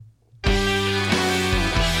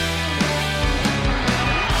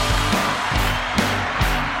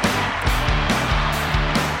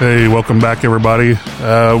Hey, welcome back, everybody.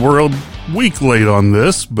 We're a week late on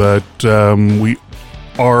this, but we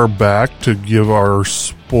are back to give our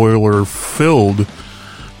spoiler-filled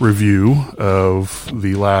review of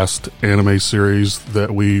the last anime series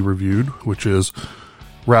that we reviewed, which is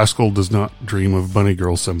Rascal Does Not Dream of Bunny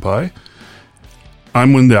Girl Senpai.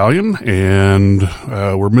 I'm Wendalian, and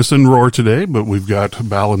we're missing Roar today, but we've got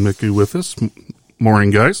Bal and Miku with us. Morning,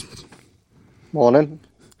 guys. Morning.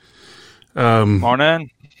 Morning.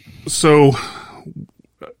 So,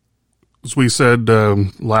 as we said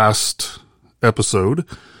last episode,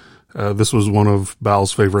 this was one of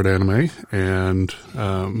Bal's favorite anime, and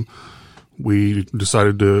we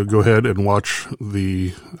decided to go ahead and watch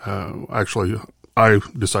the... actually, I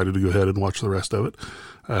decided to go ahead and watch the rest of it.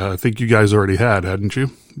 I think you guys already hadn't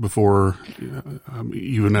you? Before,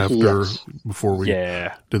 even after, yes. Before we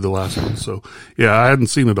did the last one. So, yeah, I hadn't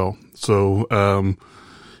seen it all. So,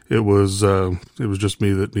 it was just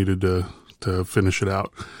me that needed to finish it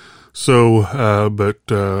out. So, but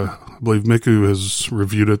I believe Miku has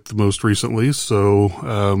reviewed it the most recently. So,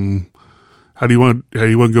 how do you want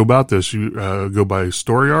to go about this? You go by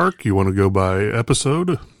story arc? You want to go by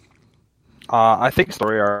episode? I think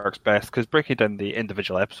story arc's best because breaking down the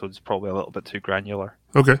individual episodes is probably a little bit too granular.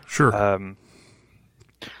 Okay, sure.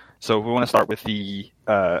 So we want to start with the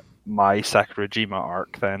My Sakurajima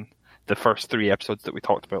arc then. The first 3 episodes that we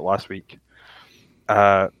talked about last week.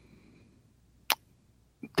 Did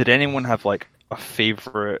anyone have like a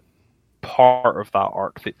favorite part of that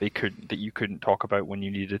arc that you couldn't talk about when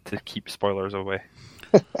you needed to keep spoilers away?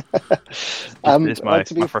 Is my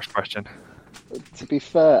first question. To be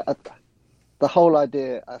fair, the whole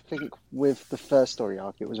idea, I think, with the first story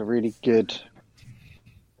arc, it was a really good.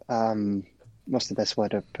 What's the best way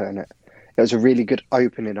of putting it? It was a really good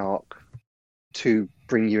opening arc to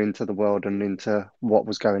bring you into the world and into what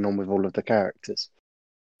was going on with all of the characters.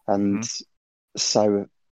 And so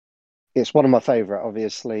it's one of my favourite,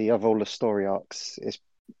 obviously, of all the story arcs.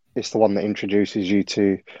 It's the one that introduces you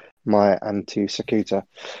to Maya and to Sakuta.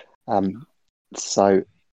 So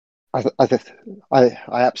I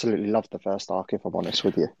absolutely loved the first arc, if I'm honest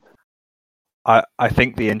with you. I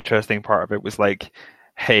think the interesting part of it was like,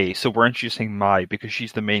 hey, so we're introducing Mai because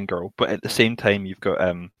she's the main girl, but at the same time you've got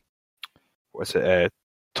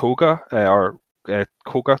Toga or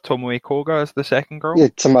Koga, Tomoe Koga is the second girl. Yeah,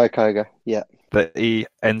 Tomoe Koga. Yeah, that he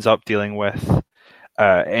ends up dealing with.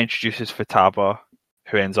 Introduces Futaba,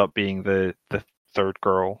 who ends up being the third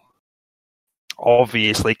girl.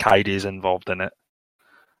 Obviously, Kaide's involved in it.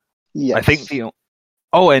 Yes. I think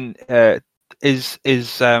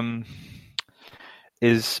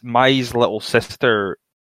is Mai's little sister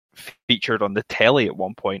featured on the telly at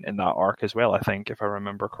one point in that arc as well, I think, if I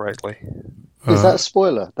remember correctly. Is that a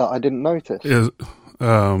spoiler that I didn't notice?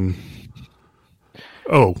 Oh,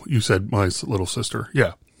 you said my little sister.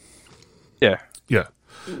 Yeah. Yeah.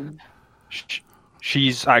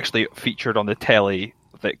 She's actually featured on the telly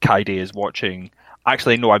that Kaide is watching.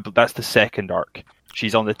 Actually, no, that's the second arc.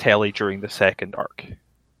 She's on the telly during the second arc.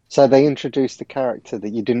 So they introduced a character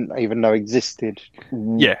that you didn't even know existed.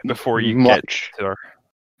 Yeah, before you get to her.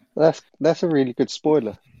 That's a really good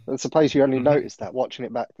spoiler. I suppose you only noticed that watching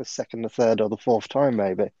it back the second, the third, or the fourth time,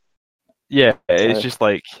 maybe. Yeah, it's just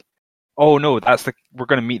like, oh no, we're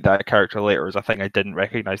going to meet that character later. As I think I didn't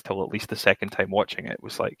recognize till at least the second time watching it. It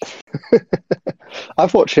was like,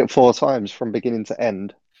 I've watched it 4 times from beginning to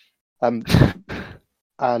end, and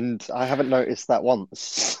I haven't noticed that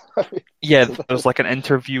once. Yeah, there's like an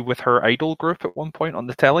interview with her idol group at one point on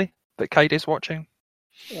the telly that Kaide's watching.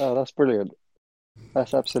 Oh, that's brilliant.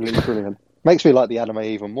 That's absolutely brilliant. Makes me like the anime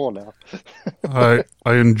even more now. I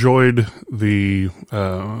enjoyed the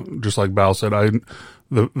just like Bal said.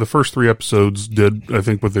 The first 3 episodes did, I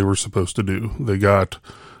think, what they were supposed to do. They got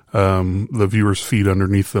the viewers' feet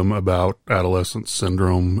underneath them about adolescence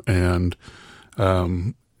syndrome, and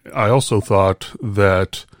I also thought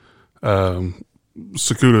that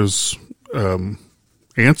Sakuta's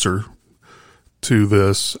answer to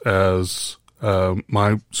this, as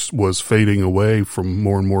Mai was fading away from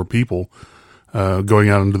more and more people, going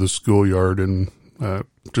out into the schoolyard and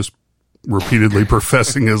just repeatedly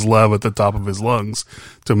professing his love at the top of his lungs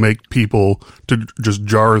to make people, to just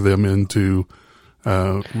jar them into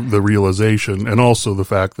the realization, and also the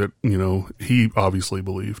fact that, you know, he obviously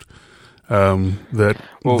believed that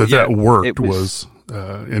worked was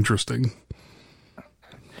interesting.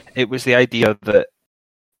 It was the idea that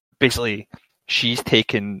basically she's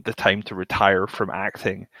taken the time to retire from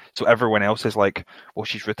acting, so everyone else is like, well,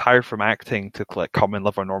 she's retired from acting to like come and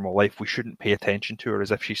live a normal life. We shouldn't pay attention to her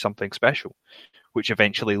as if she's something special, which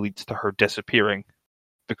eventually leads to her disappearing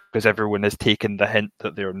because everyone has taken the hint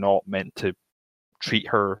that they're not meant to treat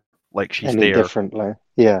her like she's any there. differently.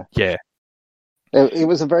 Yeah. Yeah. It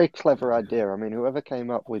was a very clever idea. I mean, whoever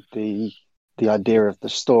came up with the idea of the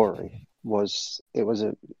story was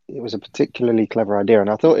a particularly clever idea, and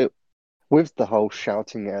I thought it, with the whole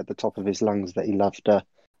shouting at the top of his lungs that he loved her,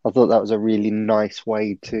 I thought that was a really nice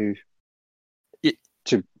way to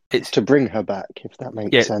bring her back, if that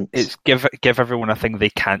makes sense. It's give everyone a thing they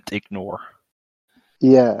can't ignore.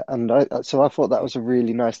 Yeah, and so I thought that was a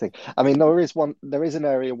really nice thing. I mean, there is an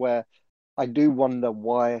area where I do wonder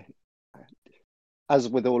why, as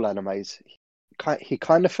with all animes, he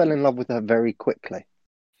kind of fell in love with her very quickly.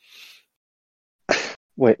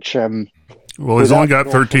 Which, well, he's only got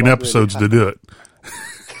 13 episodes to do it.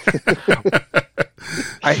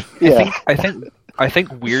 I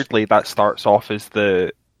think weirdly that starts off as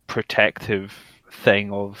the protective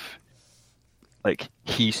thing of, like,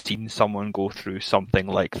 he's seen someone go through something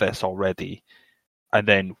like this already, and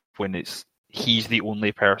then when he's the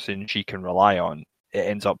only person she can rely on, it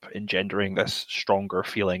ends up engendering this stronger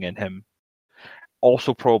feeling in him.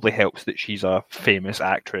 Also probably helps that she's a famous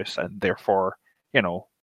actress, and therefore, you know.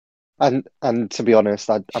 And to be honest,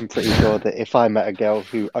 I'm pretty sure that if I met a girl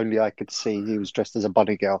who only I could see who was dressed as a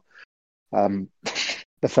bunny girl, the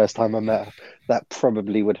first time I met her, that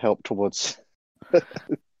probably would help towards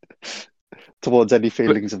any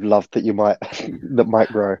feelings of love that might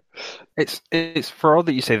grow. It's for all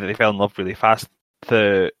that you say that they fell in love really fast,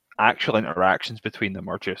 the actual interactions between them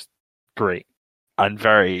are just great and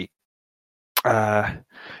very not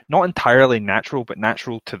entirely natural, but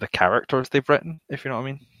natural to the characters they've written, if you know what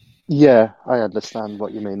I mean. Yeah, I understand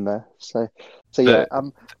what you mean there. So yeah.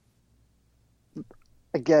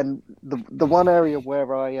 Again, the one area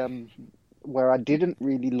where I didn't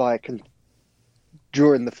really like, and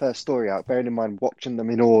during the first story arc, bearing in mind watching them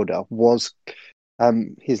in order, was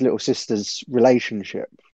his little sister's relationship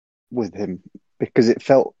with him, because it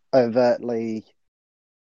felt overtly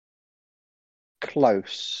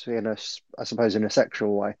close I suppose in a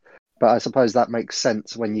sexual way. But I suppose that makes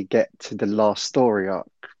sense when you get to the last story arc.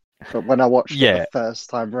 But when I watched it the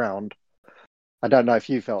first time round, I don't know if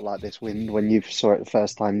you felt like this when you saw it the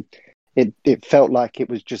first time. It felt like it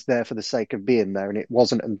was just there for the sake of being there, and it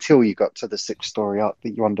wasn't until you got to the sixth story arc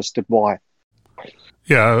that you understood why.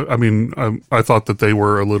 Yeah, I mean, I thought that they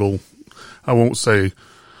were a little, I won't say,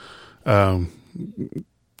 I'll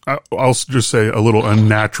just say a little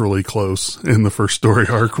unnaturally close in the first story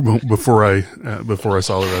arc before I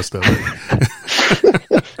saw the rest of it.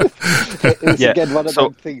 It's again one of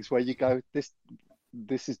those things where you go, this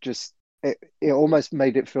is just, it almost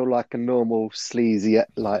made it feel like a normal sleazy,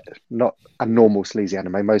 like not a normal sleazy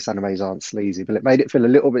anime. Most animes aren't sleazy, but it made it feel a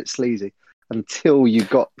little bit sleazy until you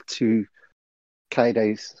got to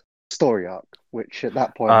Kaide's story arc, which at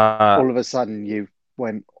that point, all of a sudden you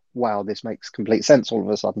went, wow, this makes complete sense all of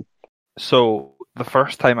a sudden. So the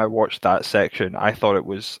first time I watched that section, I thought it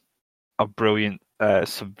was a brilliant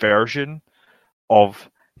subversion of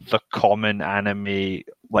the common anime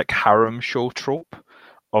like harem show trope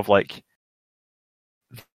of like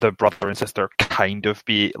the brother and sister kind of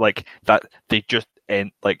be like that, they just end,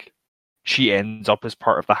 like she ends up as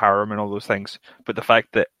part of the harem and all those things. But the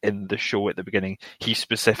fact that in the show at the beginning he's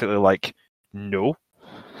specifically like, no,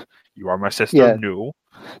 you are my sister, yeah. No,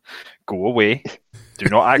 go away, do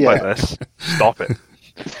not act like this, stop it.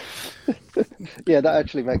 Yeah, that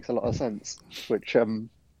actually makes a lot of sense, which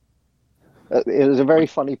it was a very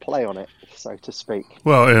funny play on it, so to speak.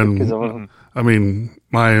 Well, and I mean,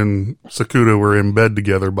 Maya and Sakuda were in bed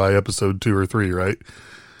together by episode 2 or 3, right?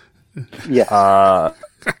 Yeah.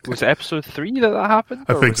 Was it episode 3 that happened?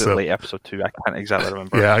 I or think was so. It late episode 2? I can't exactly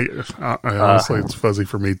remember. Yeah, I honestly, it's fuzzy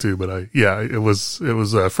for me too. But it was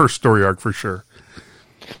first story arc for sure.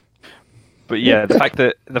 But yeah, the fact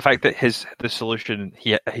that the solution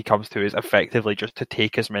he comes to is effectively just to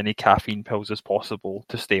take as many caffeine pills as possible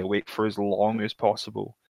to stay awake for as long as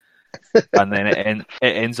possible, and then it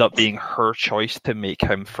ends up being her choice to make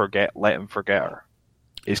him let him forget her,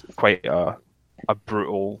 is quite a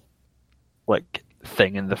brutal like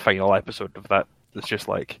thing in the final episode of that. It's just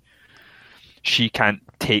like she can't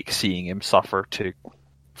take seeing him suffer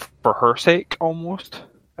for her sake almost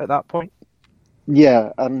at that point.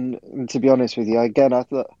 Yeah, and to be honest with you, again, I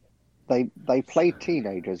thought they played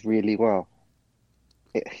teenagers really well.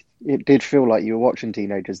 It did feel like you were watching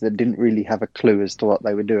teenagers that didn't really have a clue as to what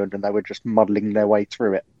they were doing, and they were just muddling their way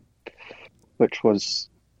through it, which was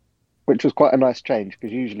quite a nice change,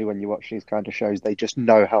 because usually when you watch these kind of shows, they just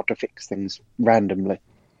know how to fix things randomly.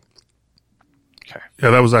 Okay. Yeah,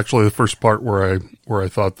 that was actually the first part where I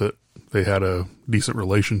thought that they had a decent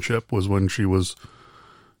relationship, was when she was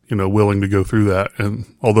willing to go through that. And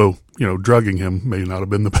although, drugging him may not have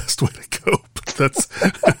been the best way to go, but that's,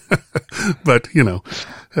 but,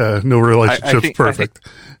 no relationship's perfect.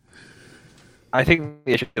 I think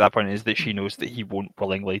the issue at that point is that she knows that he won't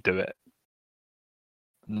willingly do it,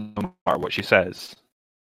 no matter what she says.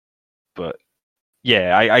 But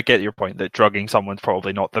yeah, I get your point that drugging someone's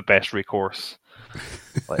probably not the best recourse.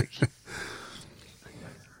 Like,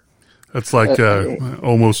 that's like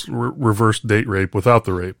almost reverse date rape without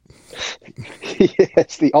the rape. Yeah,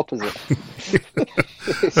 it's the opposite.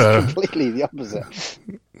 It's completely the opposite.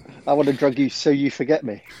 I want to drug you so you forget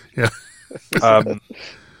me. Yeah.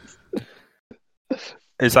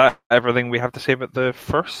 Is that everything we have to say about the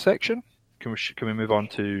first section? Can we move on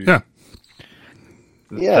to?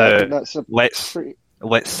 Yeah. That's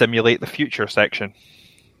let's simulate the future section.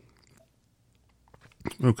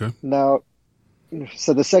 Okay. Now,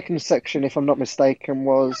 so the second section, if I'm not mistaken,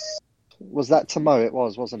 was that Tomo? It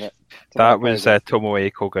was, wasn't it? That was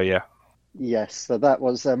Tomoe Koga, yeah. Yes, so that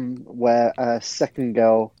was where a second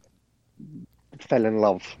girl fell in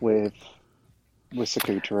love with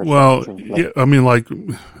Sakuta. Well, yeah, I mean, like,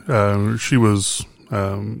 she was.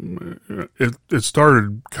 It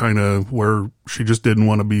started kind of where she just didn't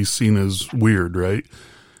want to be seen as weird, right?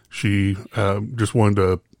 She just wanted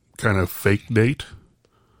to kind of fake date.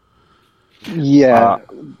 Yeah,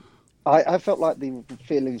 I felt like the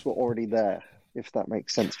feelings were already there, if that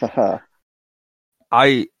makes sense for her.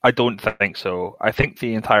 I don't think so. I think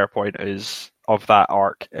the entire point of that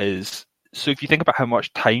arc is, so if you think about how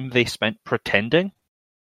much time they spent pretending,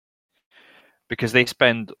 because they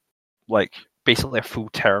spend like basically a full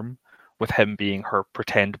term with him being her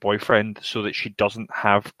pretend boyfriend so that she doesn't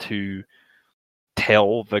have to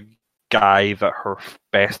tell the guy that her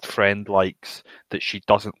best friend likes that she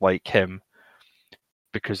doesn't like him,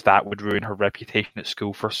 because that would ruin her reputation at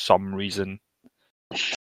school for some reason.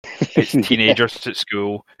 It's teenagers at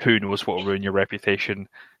school. Who knows what will ruin your reputation?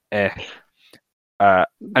 And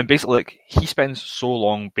basically, like, he spends so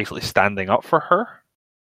long basically standing up for her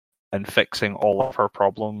and fixing all of her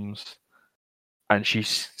problems, and she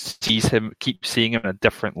keeps seeing him in a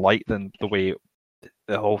different light than the way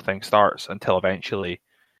the whole thing starts, until eventually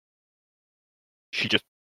she just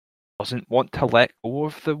doesn't want to let go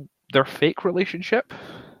of their fake relationship.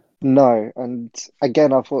 No, and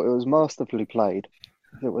again, I thought it was masterfully played.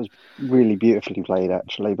 It was really beautifully played,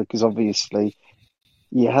 actually, because obviously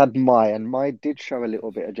you had Mai, and Mai did show a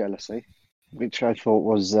little bit of jealousy, which I thought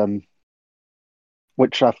was,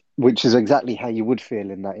 which is exactly how you would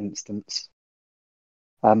feel in that instance.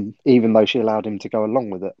 Even though she allowed him to go along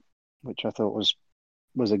with it, which I thought was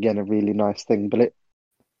again a really nice thing. But it,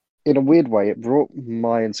 in a weird way, it brought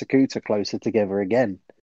Mai and Sakuta closer together again,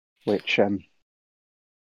 which is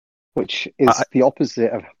the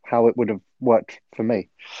opposite of how it would have worked for me.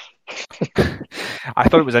 I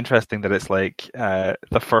thought it was interesting that it's like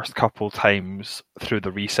the first couple times through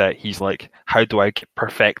the reset, he's like, "How do I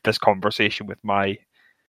perfect this conversation with Mai?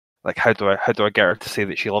 Like, how do I get her to say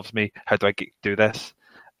that she loves me? How do I do this?"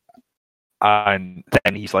 And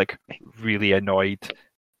then he's like really annoyed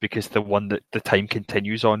because the one that the time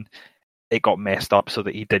continues on, it got messed up so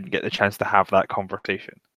that he didn't get the chance to have that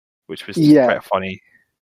conversation, which was quite funny.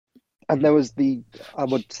 And there was I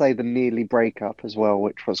would say the nearly breakup as well,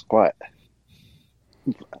 which was quite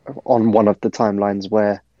on one of the timelines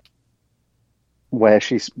where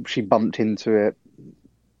she bumped into it.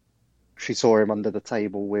 She saw him under the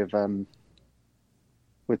table with Tomo,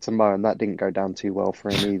 and that didn't go down too well for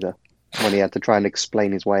him either, when he had to try and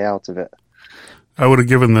explain his way out of it. I would have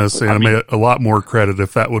given this anime a lot more credit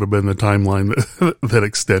if that would have been the timeline that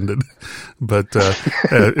extended. But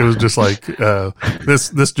it was just like,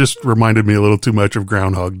 this just reminded me a little too much of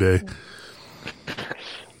Groundhog Day.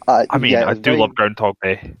 I do love Groundhog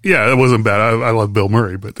Day. Yeah, it wasn't bad. I love Bill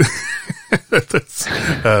Murray, but that's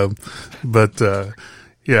kind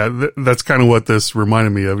of what this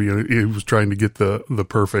reminded me of. He was trying to get the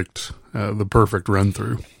perfect run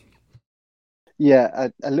through. Yeah,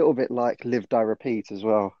 a little bit like Live, Die, Repeat as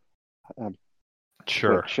well.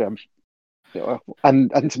 Sure. Which,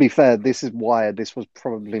 and to be fair, this is why this was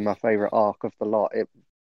probably my favourite arc of the lot.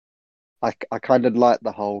 I kind of like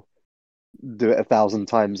the whole do it 1,000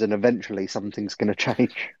 times and eventually something's going to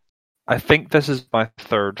change. I think this is my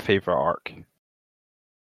third favourite arc.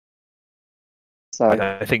 So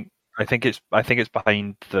I think it's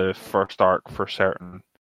behind the first arc for certain,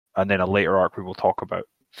 and then a later arc we will talk about.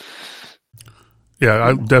 Yeah,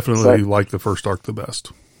 I definitely like the first arc the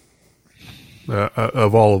best.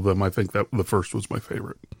 Of all of them, I think that the first was my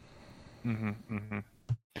favorite.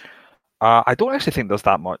 I don't actually think there's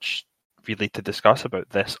that much really to discuss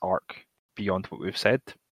about this arc beyond what we've said.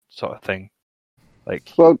 sort of thing.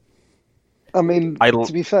 Like, Well, I mean, I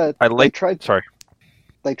to be fair, I like. Sorry.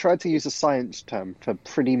 they tried to use a science term for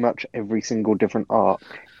pretty much every single different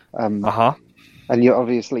arc. Uh-huh. And you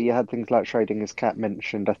had things like Schrodinger's cat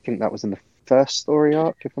mentioned. I think that was in the first story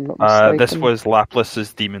arc, if I'm not mistaken. This was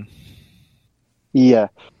Laplace's demon. Yeah,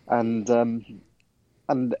 and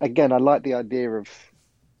again, I like the idea of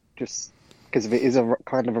just because it is a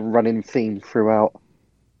kind of a running theme throughout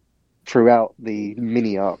the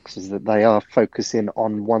mini arcs, is that they are focusing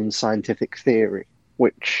on one scientific theory,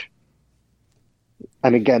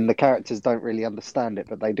 and again, the characters don't really understand it,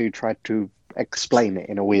 but they do try to explain it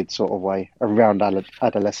in a weird sort of way around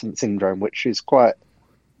adolescent syndrome, which is quite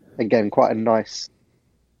a nice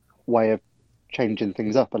way of changing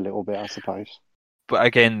things up a little bit, I suppose. But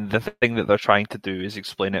again, the thing that they're trying to do is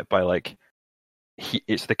explain it by like,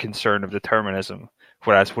 it's the concern of determinism,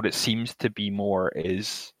 whereas what it seems to be more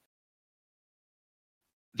is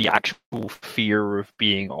the actual fear of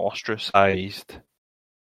being ostracized,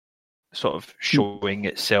 sort of showing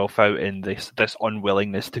itself out in this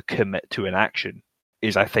unwillingness to commit to an action,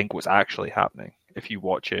 is I think what's actually happening if you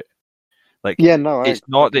watch it. Like, yeah, no, it's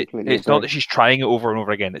not that she's trying it over and over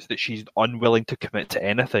again. It's that she's unwilling to commit to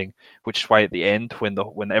anything, which is why at the end, when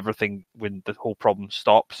the whole problem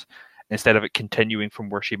stops, instead of it continuing from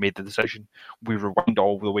where she made the decision, we rewind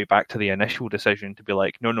all the way back to the initial decision to be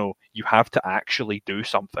like, no, you have to actually do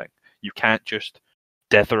something. You can't just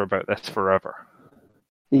dither about this forever.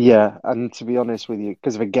 Yeah, and to be honest with you,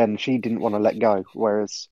 because again, she didn't want to let go,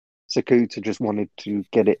 whereas Sakuta just wanted to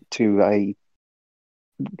get it to a.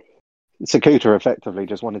 Sakuta effectively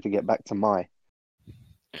just wanted to get back to Mai.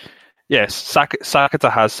 Yes,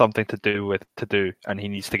 Sakuta has something to do, and he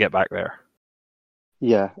needs to get back there.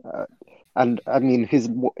 Yeah, and I mean his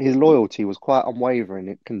loyalty was quite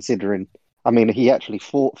unwavering, considering. I mean, he actually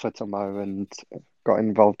fought for Tomo and got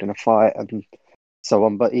involved in a fight and so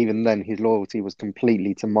on, but even then, his loyalty was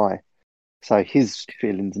completely to Mai. So his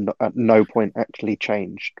feelings at no point actually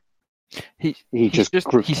changed. He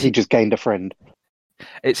just gained a friend.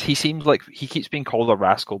 He seems like he keeps being called a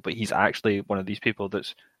rascal, but he's actually one of these people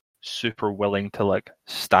that's super willing to like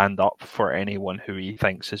stand up for anyone who he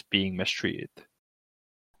thinks is being mistreated.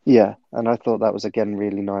 Yeah, and I thought that was again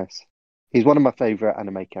really nice. He's one of my favorite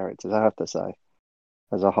anime characters, I have to say,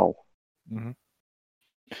 as a whole. Mm-hmm.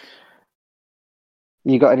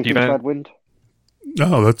 You got anything to add, Wind?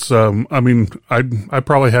 No, that's. I mean, I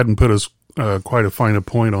probably hadn't put as quite a fine a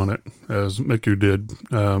point on it as Miku did.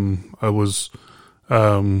 I was.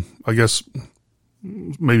 I guess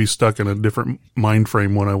maybe stuck in a different mind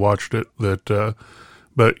frame when I watched it. But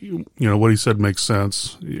you know what he said makes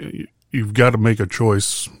sense. You've got to make a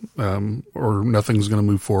choice, or nothing's going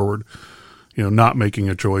to move forward. You know, not making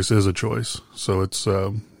a choice is a choice. So it's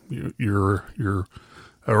you're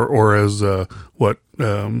or as what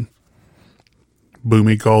Boomy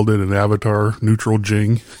called it in Avatar, neutral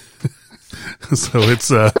Jing. So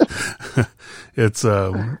it's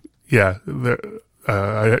yeah.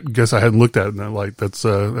 I guess I hadn't looked at it in that light. That's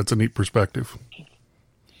a neat perspective.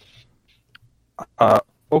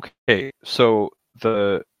 Okay, so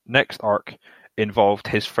the next arc involved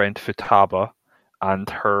his friend Futaba and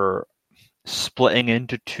her splitting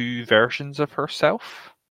into two versions of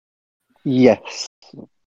herself. Yes.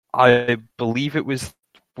 I believe it was,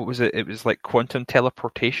 what was it? It was like quantum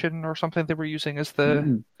teleportation or something they were using as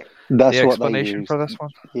the explanation for this one.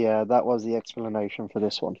 Yeah, that was the explanation for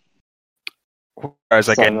this one. Whereas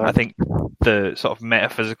again, I think the sort of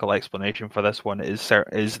metaphysical explanation for this one is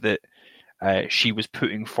that she was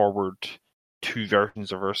putting forward two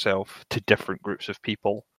versions of herself to different groups of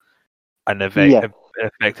people, and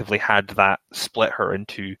effectively had that split her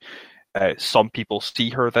into some people see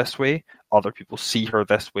her this way, other people see her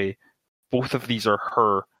this way. Both of these are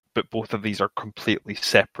her, but both of these are completely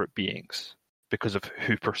separate beings because of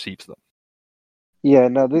who perceives them. Yeah,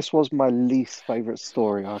 no, this was my least favourite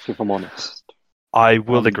story arc, if I'm honest. I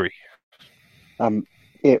will agree.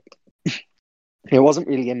 It wasn't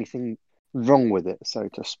really anything wrong with it, so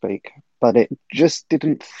to speak, but it just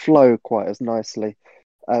didn't flow quite as nicely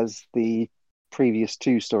as the previous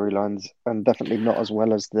two storylines, and definitely not as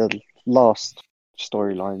well as the last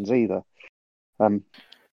storylines either. And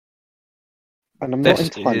I'm not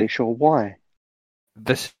entirely sure why.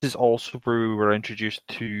 This is also where we were introduced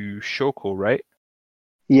to Shoko, right?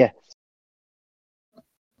 Yes.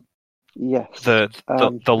 Yes. The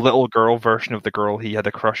little girl version of the girl he had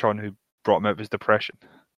a crush on who brought him out of his depression.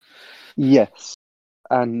 Yes.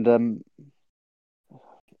 And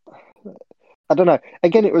I don't know.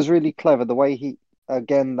 Again, it was really clever. The way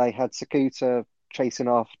they had Sakuta chasing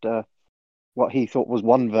after what he thought was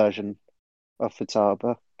one version of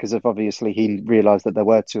Futaba, because of obviously he realised that there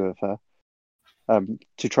were two of her,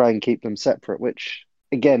 to try and keep them separate, which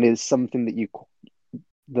again is something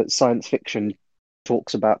that science fiction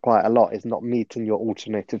talks about quite a lot, is not meeting your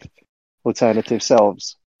alternative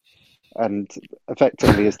selves. And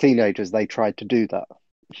effectively, as teenagers, they tried to do that,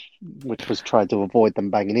 which was try to avoid them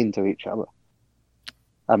banging into each other.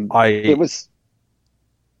 It was.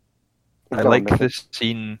 I like this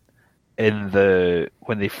scene in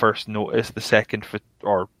when they first notice the second,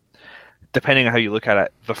 or depending on how you look at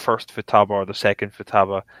it, the first Futaba or the second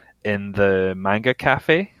Futaba in the manga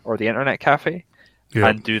cafe or the internet cafe,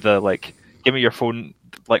 and do the give me your phone,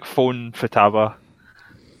 phone Futaba.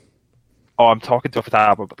 Oh, I'm talking to a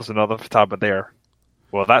Futaba, but there's another Futaba there.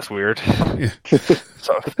 Well, that's weird. Yeah.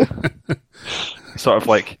 sort of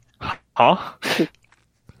like, huh?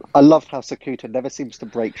 I love how Sakuta never seems to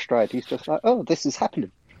break stride. He's just like, oh, this is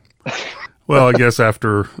happening. Well, I guess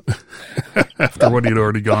after what he'd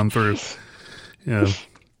already gone through. Yeah.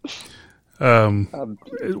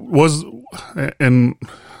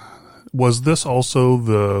 Was this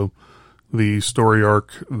also the story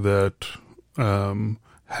arc that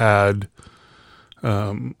had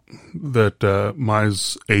that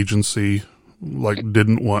Mai's agency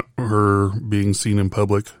didn't want her being seen in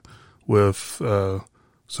public with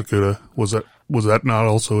Sakuta? Was that not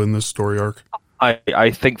also in this story arc?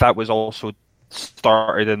 I think that was also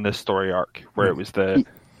started in this story arc where it was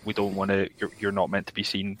we don't want to. You're not meant to be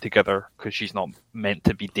seen together because she's not meant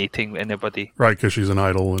to be dating anybody. Right, because she's an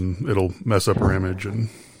idol and it'll mess up her image, and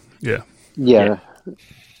yeah,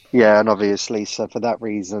 and obviously, so for that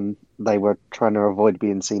reason, they were trying to avoid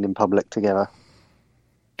being seen in public together.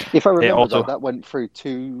 If I remember, that went through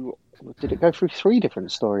Did it go through 3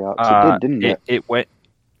 different story arcs? It did, didn't it? It went.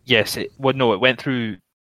 Yes, it went through.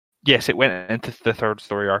 Yes, it went into the 3rd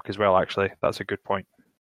story arc as well. Actually, that's a good point.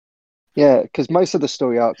 Yeah, because most of the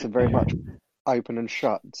story arcs are very much open and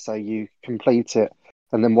shut, so you complete it,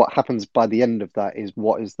 and then what happens by the end of that is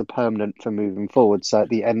what is the permanent for moving forward. So at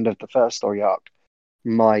the end of the 1st story arc,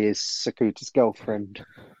 Mai is Sakuta's girlfriend,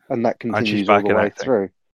 and that continues all the way through.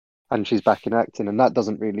 And she's back in acting, and that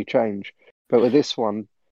doesn't really change. But with this one,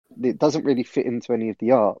 it doesn't really fit into any of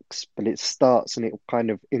the arcs, but it starts and it kind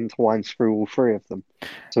of intertwines through all 3 of them.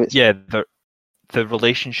 So it's the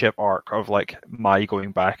relationship arc of Mai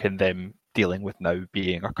going back and them dealing with now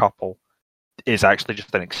being a couple is actually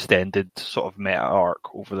just an extended sort of meta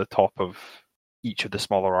arc over the top of each of the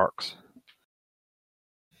smaller arcs.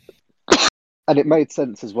 And it made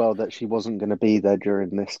sense as well that she wasn't going to be there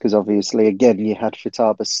during this, because obviously, again, you had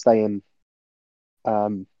Futaba staying,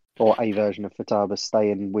 or a version of Futaba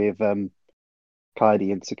staying with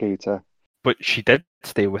Kaidi and Sakuta. But she did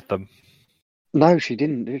stay with them. No, she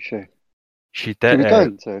didn't, did she? She did. She was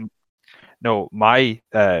going to. No, Mai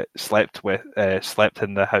slept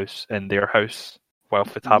in their house while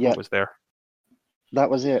Futaba was there. That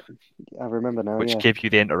was it. I remember now. Which gave you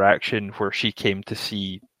the interaction where she came to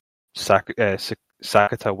see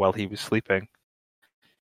Sakuta while he was sleeping.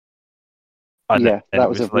 And that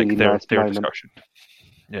was a really nice their moment. Discussion.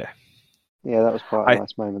 Yeah. Yeah, that was quite a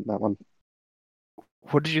nice moment, that one.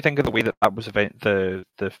 What did you think of the way that was the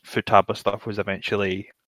Futaba stuff was eventually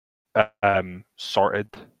sorted?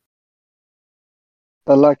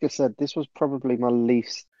 But like I said, this was probably my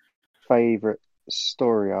least favourite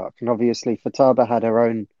story arc. And obviously Futaba had her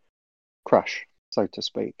own crush, so to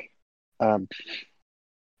speak. I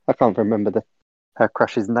can't remember her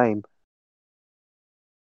crush's name.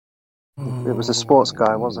 It was a sports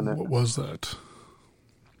guy, wasn't it? What was that?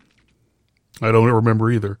 I don't remember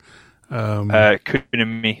either.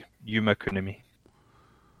 Kunimi, Yuma Kunimi.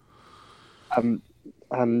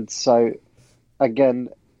 And so, again,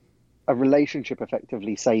 a relationship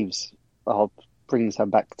effectively brings her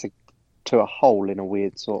back to a whole in a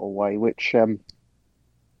weird sort of way, which, I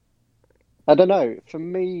don't know, for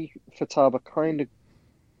me, Futaba kind of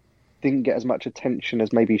didn't get as much attention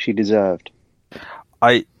as maybe she deserved.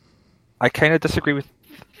 I kind of disagree with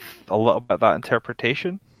a little bit of that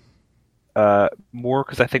interpretation. More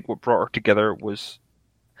because I think what brought her together was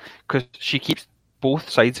because both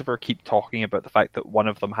sides of her keep talking about the fact that one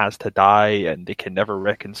of them has to die and they can never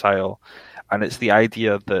reconcile, and it's the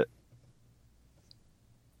idea that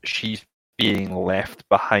she's being left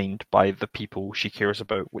behind by the people she cares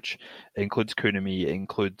about, which includes Kunimi,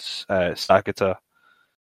 includes Sakuta.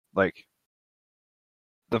 Like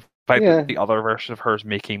the fact that the other version of her is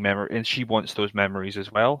making memory, and she wants those memories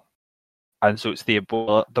as well. And so it's the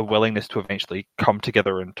willingness to eventually come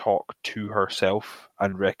together and talk to herself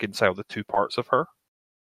and reconcile the two parts of her.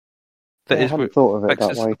 I hadn't thought of it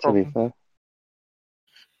that way, to be fair.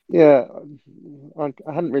 Yeah, I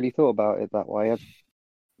hadn't really thought about it that way.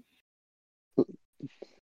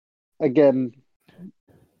 again,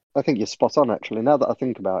 I think you're spot on, actually. Now that I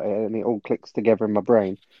think about it, and it all clicks together in my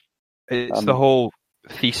brain. It's the whole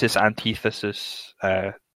thesis, antithesis,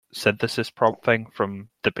 synthesis prompt thing from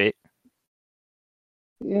debate.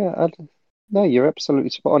 Yeah, no, you're absolutely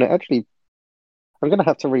spot on. It actually, I'm going to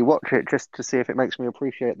have to rewatch it just to see if it makes me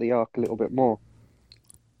appreciate the arc a little bit more.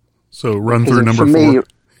 So run Because through number for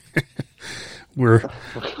 4. me,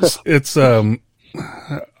 It's I'll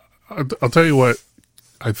tell you what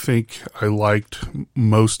I think I liked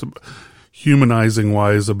most humanizing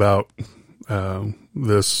wise about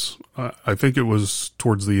this. I think it was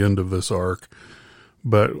towards the end of this arc,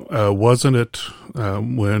 but wasn't it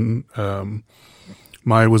when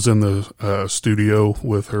Mai was in the studio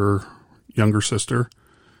with her younger sister,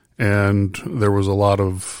 and there was a lot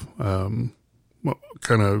of kind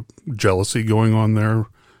of jealousy going on there,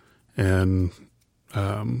 and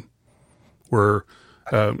where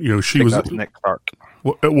she was next arc.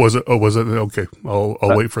 Was it? Oh, was it? Okay, I'll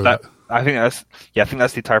wait for that. I think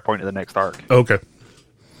that's the entire point of the next arc. Okay.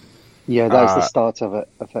 Yeah, that was the start of it,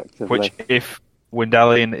 effectively. Which, if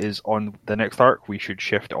Wendalian is on the next arc, we should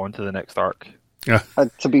shift on to the next arc. Yeah.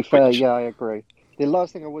 To be fair, I agree. The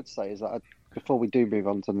last thing I would say is that before we do move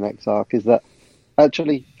on to the next arc is that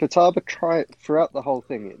actually Futaba throughout the whole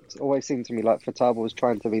thing, it always seemed to me like Futaba was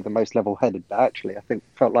trying to be the most level-headed, but actually I think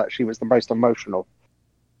felt like she was the most emotional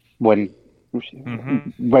when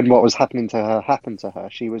what was happening to her happened to her.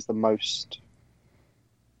 She was the most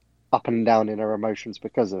up and down in her emotions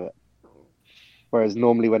because of it. Whereas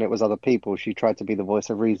normally when it was other people, she tried to be the voice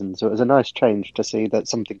of reason. So it was a nice change to see that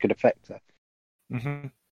something could affect her. Mm-hmm.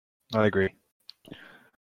 I agree.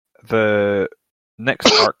 The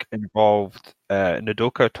next arc involved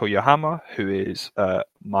Nodoka Toyohama, who is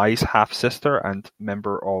Mai's half-sister and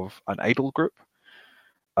member of an idol group.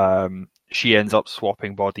 She ends up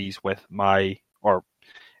swapping bodies with Mai, or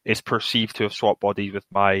is perceived to have swapped bodies with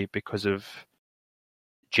Mai because of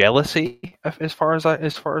jealousy, as far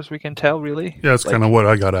as we can tell, really. Yeah, that's kind of what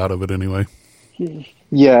I got out of it anyway.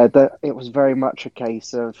 Yeah, it was very much a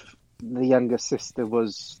case of the younger sister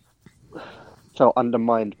felt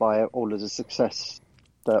undermined by all of the success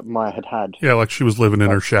that Mai had. Yeah, like she was living in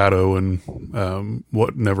her shadow and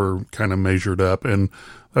what never kind of measured up. And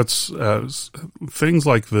that's things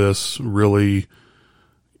like this really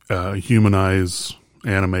humanize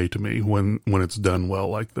anime to me when it's done well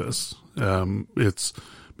like this. It's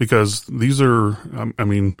because these are, I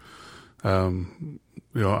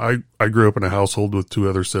grew up in a household with 2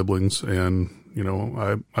 other siblings, and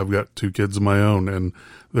I've got 2 kids of my own, and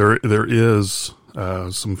there is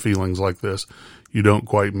some feelings like this. You don't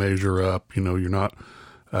quite measure up, you're not,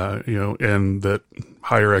 and that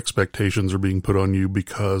higher expectations are being put on you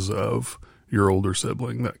because of your older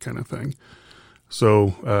sibling, that kind of thing.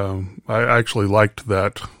 So I actually liked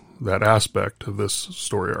that aspect of this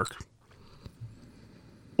story arc.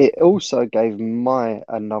 It also gave Mai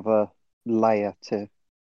another layer to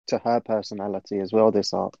her personality as well,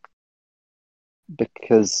 this arc.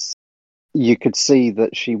 Because you could see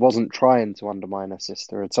that she wasn't trying to undermine her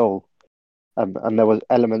sister at all. And there were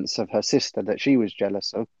elements of her sister that she was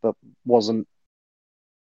jealous of, but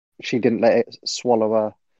she didn't let it swallow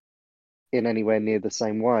her in anywhere near the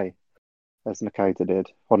same way as Nakoda did.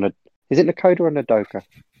 Is it Nakoda or Nodoka?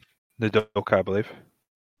 Nodoka, I believe.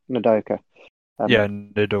 Nodoka. Yeah,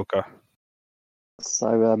 Nodoka.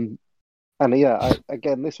 So,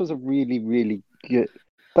 again, this was a really, really good...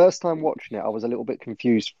 First time watching it, I was a little bit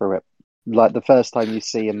confused for it. Like the first time you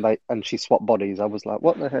see and she swapped bodies, I was like,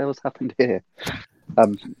 what the hell has happened here?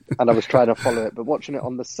 And I was trying to follow it, but watching it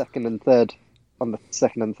on the second and third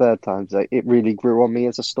times, it really grew on me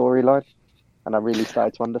as a storyline, and I really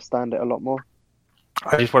started to understand it a lot more.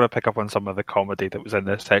 I just want to pick up on some of the comedy that was in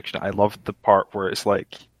this section. I loved the part where it's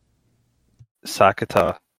like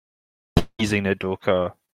Sakata teasing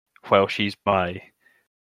Nodoka while she's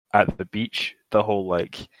at the beach. The whole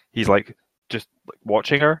he's just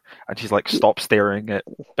watching her, and she's like, stop staring at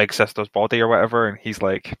Big Sister's body or whatever, and he's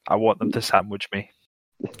like, I want them to sandwich me.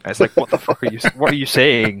 And it's like, what the fuck are you saying? What are you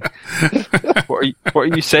saying?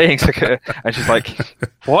 And she's like,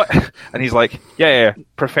 what? And he's like, yeah,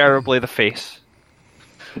 preferably the face.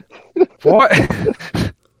 What?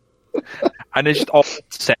 And it's just all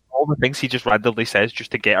the things he just randomly says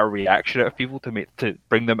just to get a reaction out of people to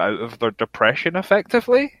bring them out of their depression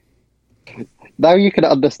effectively. Now you can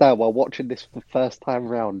understand why watching this for the first time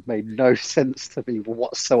round made no sense to me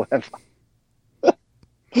whatsoever.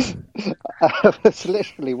 I was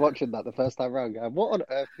literally watching that the first time round going, what on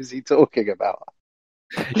earth is he talking about?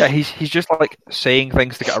 Yeah, he's just like saying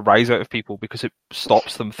things to get a rise out of people because it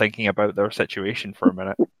stops them thinking about their situation for a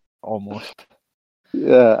minute, almost.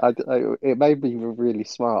 Yeah, it made me really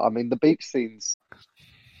smart. I mean, the beach scenes,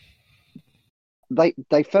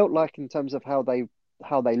 they felt like in terms of how they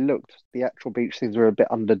looked, the actual beach scenes were a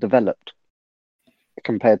bit underdeveloped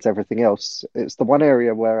compared to everything else. It's the one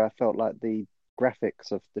area where I felt like the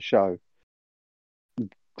graphics of the show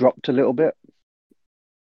dropped a little bit,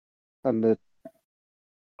 and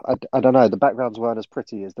I don't know, the backgrounds weren't as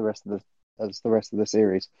pretty as the rest of the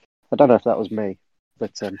series. I don't know if that was me,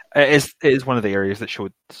 but It is one of the areas that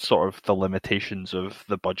showed sort of the limitations of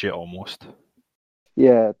the budget almost.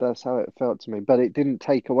 yeah, that's how it felt to me. But it didn't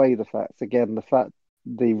take away the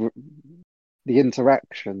the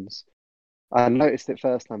interactions. I noticed it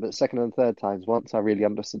first time, but second and third times, once I really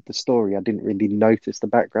understood the story, I didn't really notice the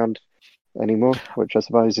background anymore, which I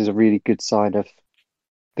suppose is a really good sign of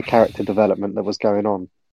the character development that was going on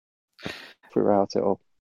throughout it all.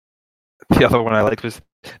 The other one I liked was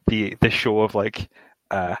the show of like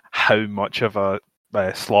how much of a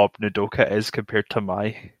slob Nodoka is compared to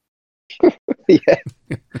Mai. Yeah,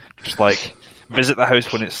 Just like visit the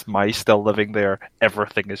house when it's Mai still living there,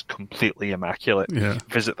 everything is completely immaculate. Yeah.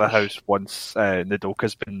 Visit the house once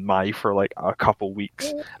Nodoka's been Mai for like a couple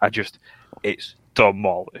weeks, it's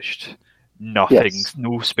demolished. Nothing, yes,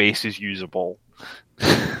 no space is usable.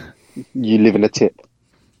 you live in a tip,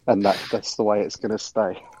 and that's the way it's going to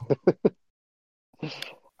stay.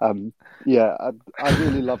 Yeah, I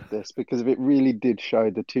really loved this because it really did show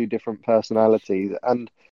the two different personalities, and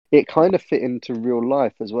it kind of fit into real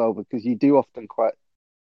life as well because you do often quite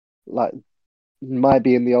like Mai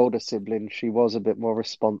being the older sibling, she was a bit more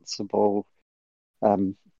responsible,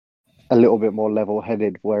 um, a little bit more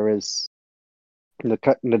level-headed, whereas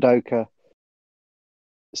Nodoka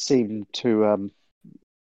seemed to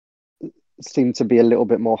be a little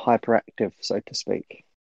bit more hyperactive, so to speak,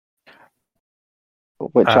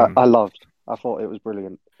 which I loved. I thought it was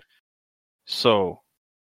brilliant. So,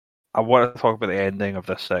 I want to talk about the ending of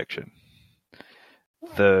this section.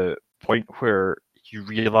 The point where you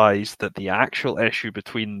realise that the actual issue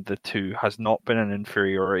between the two has not been an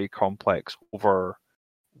inferiority complex over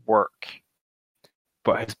work,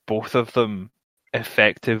 but has both of them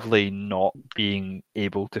effectively not being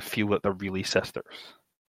able to feel that they're really sisters.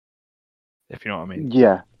 If you know what I mean.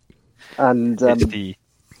 Yeah, and It's the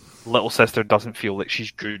little sister doesn't feel like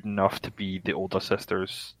she's good enough to be the older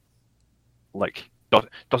sister's, like,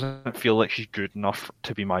 doesn't feel like she's good enough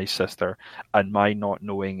to be my sister, and my not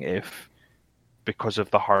knowing if, because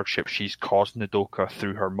of the hardship she's caused Nodoka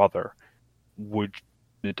through her mother, would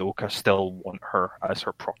Nodoka still want her as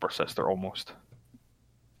her proper sister almost.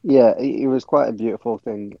 yeah, it was quite a beautiful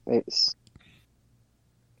thing. It's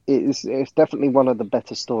definitely one of the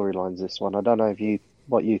better storylines. This one, I don't know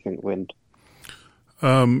what you think, Wind.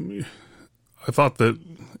 I thought that,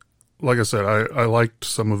 like I said, I liked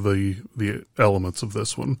some of the elements of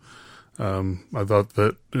this one. I thought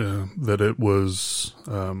that it was,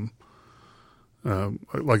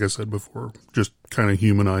 like I said before, just kind of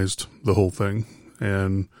humanized the whole thing,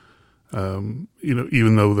 and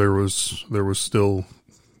even though there was still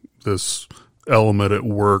this element at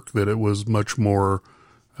work, that it was much more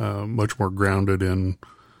grounded in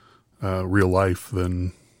real life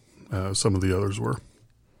than some of the others were.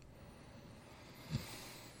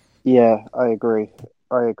 Yeah, I agree.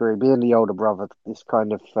 Being the older brother, this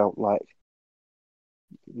kind of felt like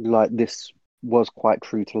this was quite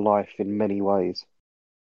true to life in many ways.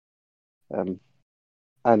 And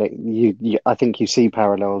I think you see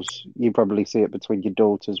parallels. You probably see it between your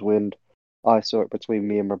daughters, Wind. I saw it between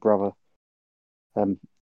me and my brother, and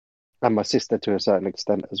my sister to a certain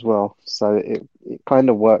extent as well. So it kind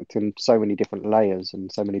of worked in so many different layers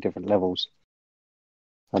and so many different levels,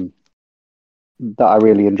 that I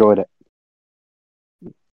really enjoyed it.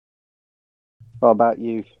 What about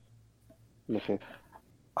you, Miku?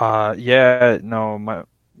 Yeah, no,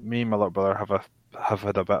 me and my little brother have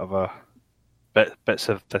had a bit of bits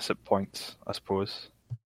of disappointments, I suppose.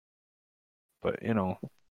 But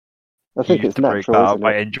I he think used it's to break that natural, up isn't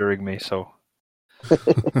by it? injuring me, so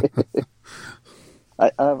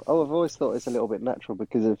I've always thought it's a little bit natural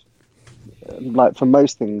because of, like, for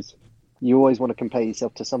most things, you always want to compare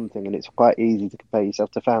yourself to something, and it's quite easy to compare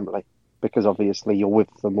yourself to family because obviously you're with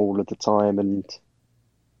them all of the time, and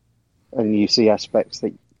you see aspects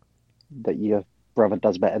that your brother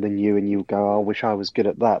does better than you, and you go, "Oh, I wish I was good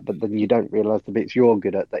at that," but then you don't realise the bits you're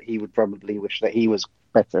good at that he would probably wish that he was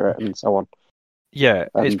better at, and so on. yeah,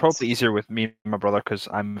 it's And probably easier with me and my brother because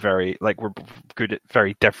I'm very we're good at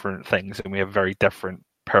very different things, and we have very different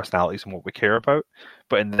personalities and what we care about.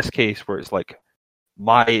 But in this case, where it's like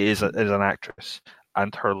Mai is an actress,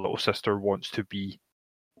 and her little sister wants to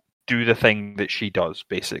do the thing that she does,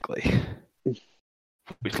 basically.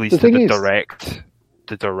 which leads to the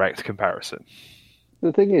direct comparison.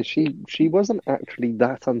 The thing is, she wasn't actually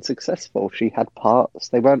that unsuccessful. She had parts;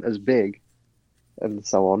 they weren't as big, and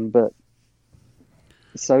so on. But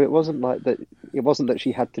so it wasn't like that. It wasn't that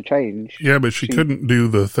she had to change. Yeah, but she couldn't do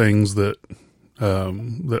the things that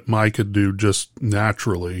that Mai could do just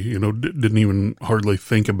naturally. You know, didn't even hardly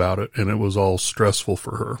think about it, and it was all stressful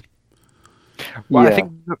for her. Well, Yeah.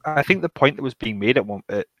 I think the point that was being made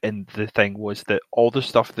in the thing was that all the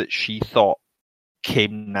stuff that she thought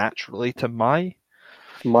came naturally to Mai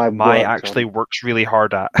actually works really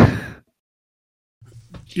hard at.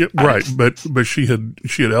 Yeah, right. But she had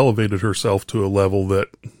elevated herself to a level that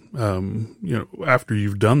after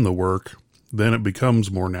you've done the work, then it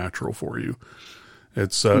becomes more natural for you.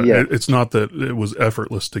 It's it's not that it was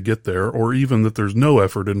effortless to get there, or even that there's no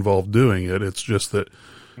effort involved doing it. It's just that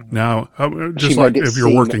now, just like if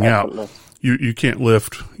you're working out, you can't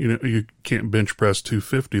lift, you can't bench press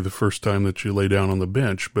 250 the first time that you lay down on the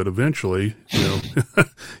bench, but eventually,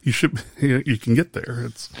 you can get there.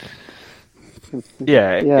 It's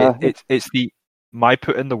the Mai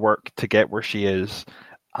put in the work to get where she is,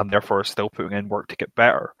 and therefore still putting in work to get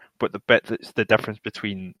better. But the bit that's the difference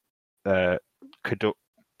between why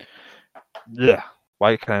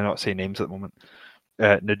can I not say names at the moment?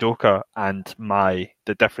 Nodoka and Mai,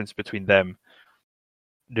 the difference between them,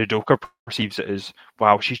 Nodoka perceives it as,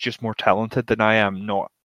 wow, she's just more talented than I am,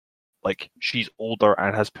 not like she's older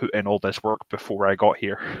and has put in all this work before I got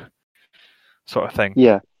here, sort of thing.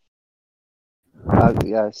 Yeah.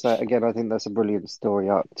 So again, I think that's a brilliant story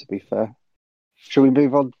arc, to be fair. Shall we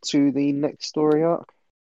move on to the next story arc?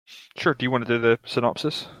 Sure. Do you want to do the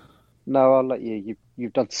synopsis? No, I'll let you.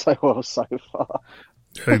 You've done so well so far.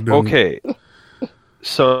 Okay.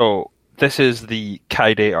 So this is the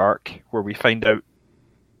Kaide arc, where we find out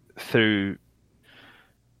through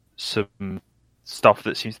some stuff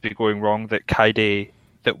that seems to be going wrong that Kaide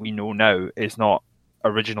that we know now is not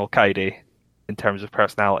original Kaide in terms of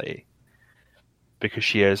personality, because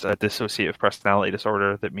she has a dissociative personality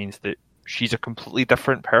disorder that means that she's a completely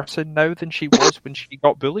different person now than she was when she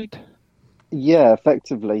got bullied. Yeah,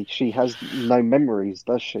 effectively, she has no memories,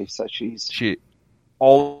 does she? So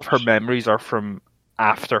all of her memories are from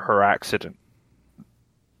after her accident,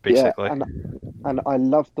 basically. Yeah, and I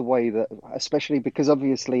love the way that, especially because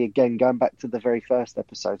obviously, again, going back to the very first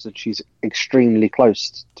episodes, and she's extremely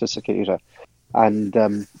close to Sakura, and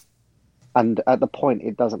at the point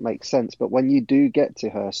it doesn't make sense, but when you do get to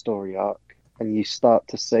her story arc and you start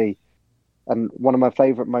to see, and one of my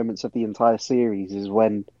favorite moments of the entire series is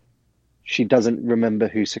when she doesn't remember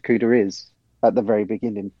who Sakura is at the very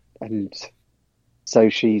beginning, and so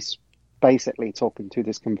she's basically talking to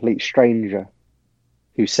this complete stranger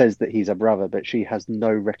who says that he's a brother, but she has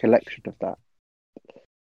no recollection of that.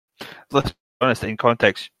 Let's be honest, in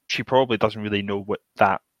context, she probably doesn't really know what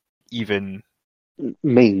that even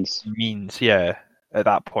means, yeah, at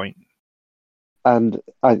that point. And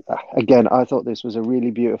I thought this was a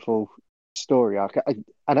really beautiful story arc, and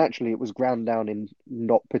actually it was ground down in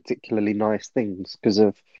not particularly nice things, because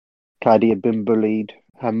of Kaide had been bullied,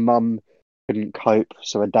 her mum couldn't cope,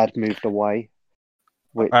 so her dad moved away,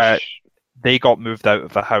 which they got moved out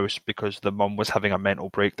of the house because the mum was having a mental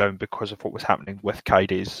breakdown because of what was happening with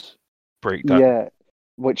Kaide's breakdown. Yeah,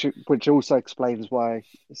 which also explains why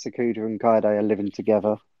Sakura and Kaide are living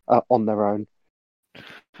together on their own.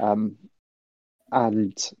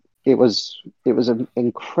 And it was an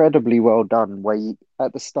incredibly well done. Where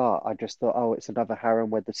at the start, I just thought, oh, it's another harem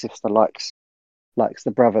where the sister likes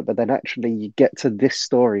the brother, but then actually you get to this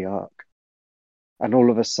story arc, and all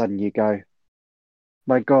of a sudden you go,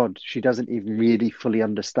 my God, she doesn't even really fully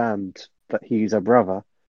understand that he's a brother.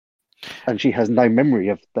 And she has no memory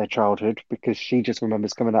of their childhood because she just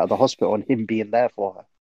remembers coming out of the hospital and him being there for her.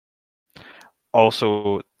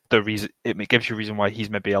 Also, the reason it gives you a reason why he's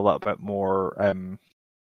maybe a little bit more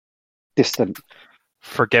distant,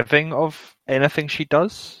 forgiving of anything she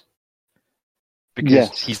does,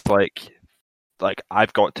 because he's like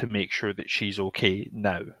I've got to make sure that she's okay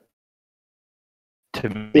now to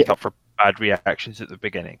make up for bad reactions at the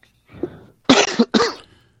beginning.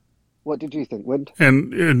 What did you think, Wind?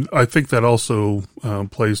 And I think that also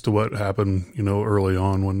plays to what happened, early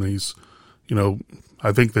on when he's,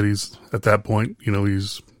 I think that he's at that point,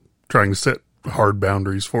 he's trying to set hard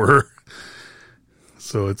boundaries for her.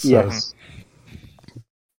 So it's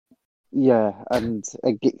yeah, and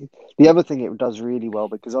the other thing it does really well,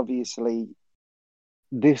 because obviously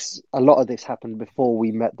a lot of this happened before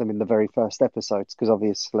we met them in the very first episodes, because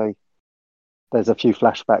obviously there's a few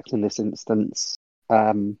flashbacks in this instance,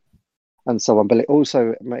 and so on. But it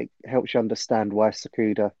also helps you understand why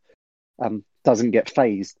Sakura doesn't get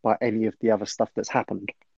fazed by any of the other stuff that's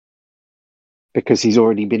happened, because he's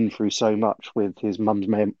already been through so much with his mum's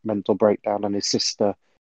mental breakdown and his sister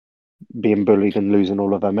being bullied and losing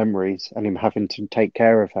all of her memories, and him having to take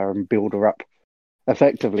care of her and build her up.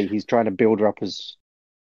 Effectively, he's trying to build her up as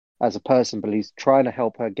a person, but he's trying to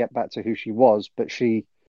help her get back to who she was, but she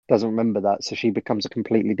doesn't remember that, so she becomes a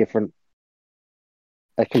completely different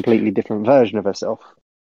version of herself.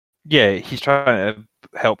 Yeah, he's trying to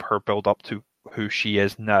help her build up to who she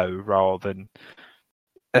is now, rather than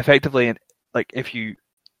effectively, like,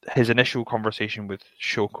 his initial conversation with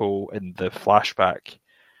Shoko in the flashback,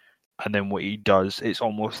 and then what he does, it's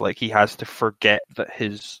almost like he has to forget that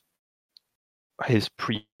his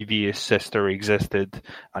previous sister existed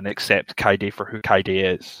and accept Kaide for who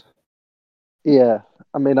Kaide is. Yeah,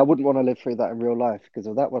 I mean, I wouldn't want to live through that in real life,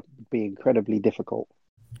 because that would be incredibly difficult.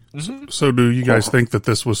 So do you guys think that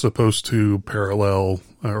this was supposed to parallel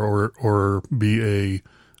or be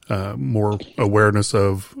a more awareness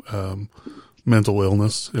of mental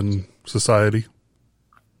illness in society?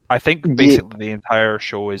 I think basically the entire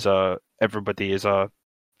show is everybody is a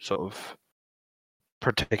sort of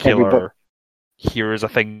particular. Here is a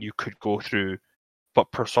thing you could go through,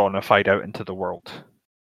 but personified out into the world.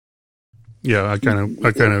 Yeah, I kind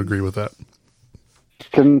of agree with that.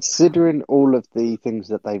 Considering all of the things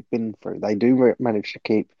that they've been through, they do manage to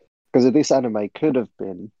keep, because this anime could have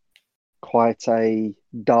been quite a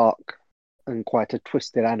dark and quite a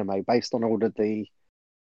twisted anime based on all of the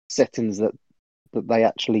settings that they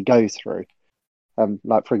actually go through.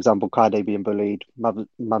 Like, for example, Kaide being bullied,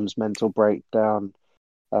 mum's mental breakdown,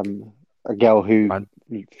 a girl who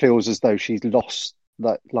feels as though she's lost,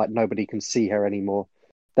 like nobody can see her anymore.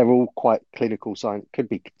 They're all quite could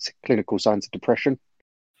be clinical signs of depression.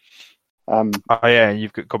 And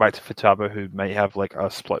you've got go back to Futaba, who might have like a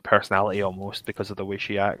split personality almost because of the way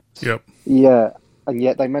she acts. Yep. Yeah, and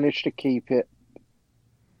yet they managed to keep it.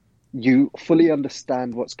 You fully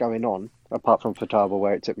understand what's going on, apart from Futaba,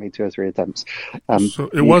 where it took me 2 or 3 attempts. So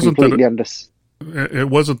it wasn't it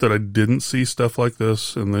wasn't that I didn't see stuff like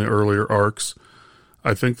this in the earlier arcs.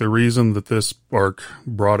 I think the reason that this arc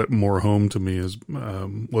brought it more home to me is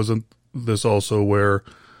wasn't this also where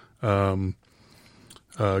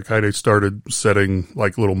Kaide started setting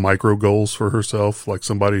like little micro goals for herself, like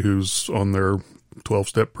somebody who's on their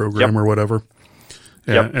 12-step program or whatever.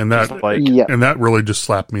 And that really just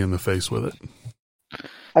slapped me in the face with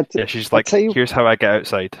it. She's like, here's how I get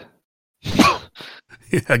outside. Yeah,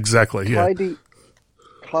 exactly. Yeah.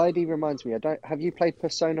 Kaide reminds me. Have you played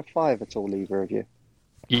Persona 5 at all, either of you?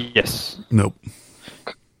 Yes. Nope.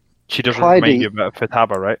 She doesn't remind you about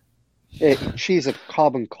Futaba, right? She's a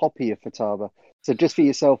carbon copy of Futaba. So just for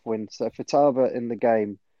yourself, Win. So Futaba in the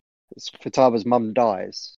game, Futaba's mum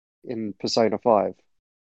dies in Persona 5.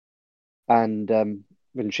 And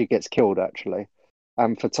when she gets killed, actually.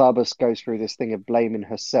 And Futaba goes through this thing of blaming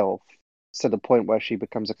herself to the point where she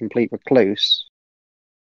becomes a complete recluse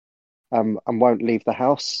and won't leave the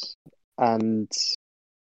house. And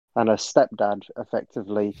her stepdad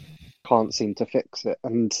effectively can't seem to fix it.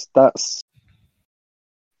 And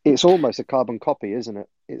it's almost a carbon copy, isn't it?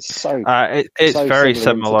 It's so it's so very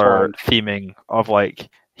similar theming of like,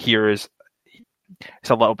 it's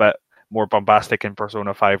a little bit more bombastic in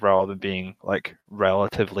Persona 5 rather than being like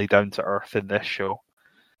relatively down to earth in this show.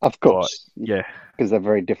 Of course. But, yeah. Because they're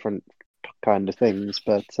very different kind of things,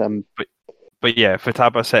 but yeah,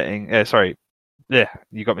 Futaba setting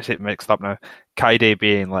you got me mixed up now. Kaide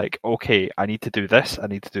being like, okay, I need to do this, I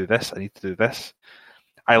need to do this, I need to do this.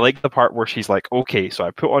 I like the part where she's like, okay, so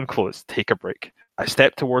I put on clothes, take a break. I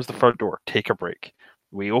step towards the front door, take a break.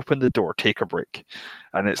 We open the door, take a break.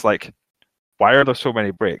 And it's like, why are there so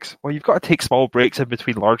many breaks? Well, you've got to take small breaks in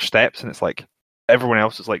between large steps, and it's like, everyone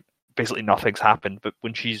else is like, basically nothing's happened, but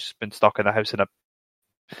when she's been stuck in the house in a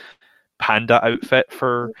panda outfit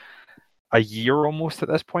for a year almost at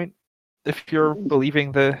this point, if you're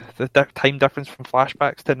believing the time difference from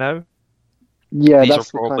flashbacks to now. Yeah, these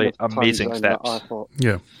that's are probably the kind of amazing steps. I thought.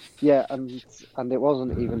 Yeah, and it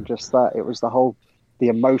wasn't even just that; it was the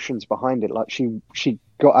emotions behind it. Like she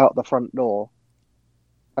got out the front door,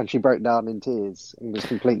 and she broke down in tears and was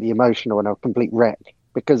completely emotional and a complete wreck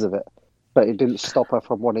because of it. But it didn't stop her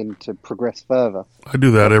from wanting to progress further. I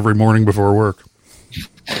do that every morning before work.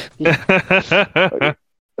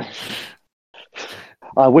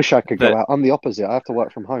 I wish I could go out. I'm the opposite. I have to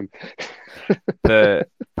work from home. The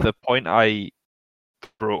point I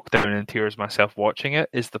broke down in tears myself watching it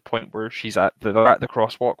is the point where she's at the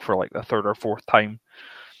crosswalk for like the 3rd or 4th time,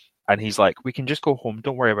 and he's like, we can just go home,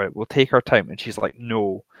 don't worry about it, we'll take our time. And she's like,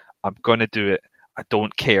 no, I'm gonna do it, I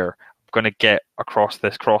don't care, I'm going to get across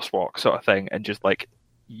this crosswalk sort of thing, and just like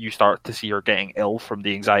you start to see her getting ill from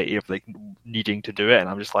the anxiety of like needing to do it, and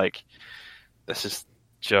I'm just like, this is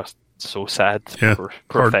just so sad. Yeah,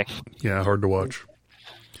 poor thing. Yeah, hard to watch.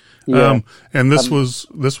 Yeah. And this was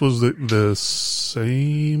the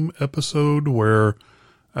same episode where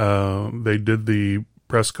they did the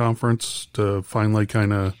press conference to finally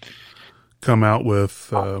kind of come out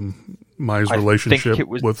with Mai's relationship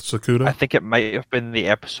with Sakuta. I think it might have been the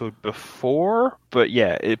episode before, but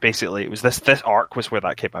yeah, it was this arc was where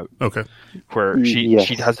that came out. Okay, where she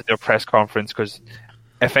has to do a press conference because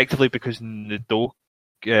Nado,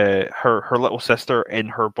 her little sister in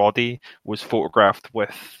her body was photographed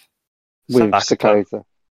with Sakata.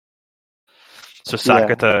 So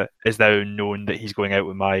Sakata is now known that he's going out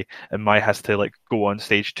with Mai, and Mai has to like go on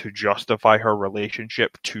stage to justify her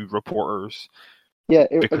relationship to reporters. Yeah,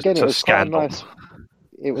 it was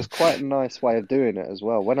quite a nice way of doing it as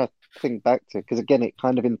well. When I think back to it, because again, it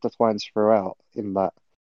kind of intertwines throughout in that,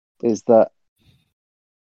 is that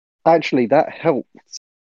actually that helped.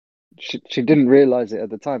 She didn't realize it at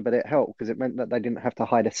the time, but it helped because it meant that they didn't have to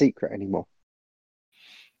hide a secret anymore.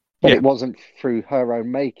 But it wasn't through her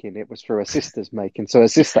own making, it was through her sister's making. So her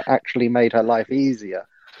sister actually made her life easier,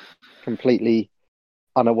 completely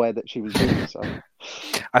unaware that she was doing so.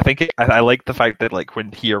 I think I like the fact that like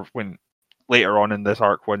when later on in this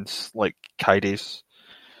arc, when Kaide's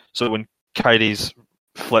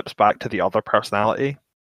flips back to the other personality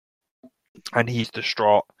and he's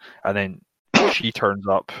distraught, and then she turns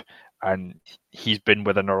up and he's been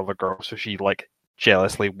with another girl, so she like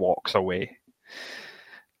jealously walks away.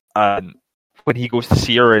 And when he goes to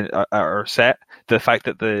see her at her set, the fact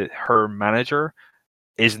that her manager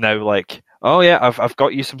is now like, oh yeah, I've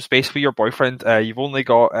got you some space for your boyfriend. You've only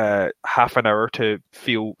got half an hour to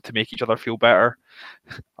make each other feel better.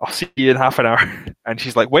 I'll see you in half an hour. And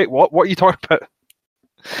she's like, wait, what? What are you talking about?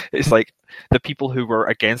 It's like the people who were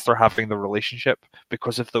against her having the relationship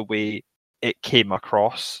because of the way it came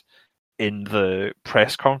across in the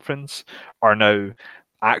press conference are now,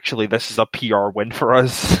 actually, this is a PR win for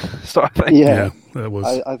us, sort of thing. Yeah, that was.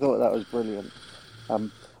 I thought that was brilliant.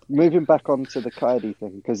 Moving back onto the Kaede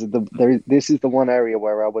thing, because this is the one area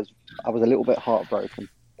where I was a little bit heartbroken.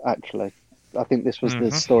 Actually, I think this was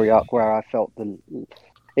the story arc where I felt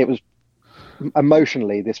it was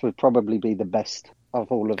emotionally. This would probably be the best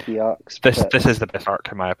of all of the arcs. This is the best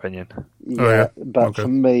arc in my opinion. Yeah, but for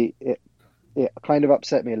me, it kind of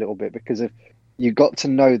upset me a little bit because if you got to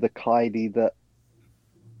know the Kaede that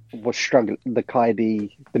was struggling, the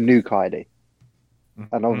new Kaede.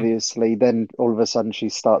 And obviously then all of a sudden she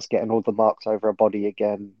starts getting all the marks over her body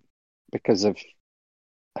again because of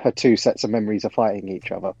her two sets of memories are fighting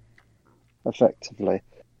each other, effectively.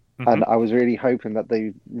 And I was really hoping that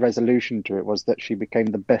the resolution to it was that she became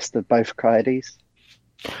the best of both Kaedes.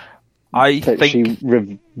 I think she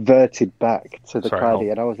reverted back to the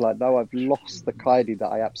Kaede, and I was like, no, I've lost the Kaede that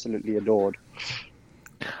I absolutely adored.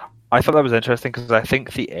 I thought that was interesting because I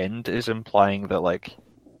think the end is implying that like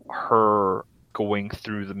her going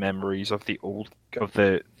through the memories of the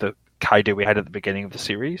Kaede we had at the beginning of the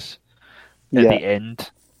series at the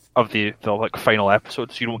end of the like final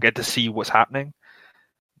episode, so you don't get to see what's happening,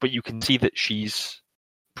 but you can see that she's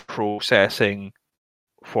processing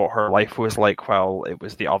what her life was like while it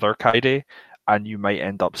was the other Kaede, and you might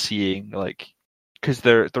end up seeing like, because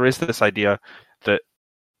there is this idea that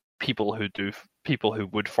people who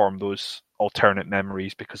would form those alternate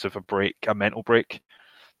memories because of a mental break,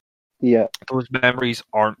 those memories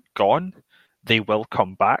aren't gone, they will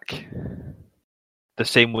come back the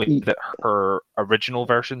same way that her original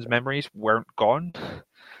version's memories weren't gone,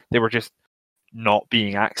 they were just not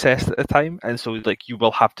being accessed at the time, and so like you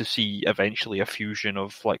will have to see eventually a fusion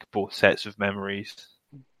of like both sets of memories.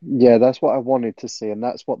 Yeah, that's what I wanted to see, and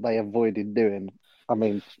that's what they avoided doing. I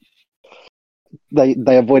mean,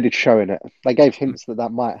 they avoided showing it. They gave hints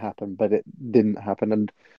that might happen, but it didn't happen,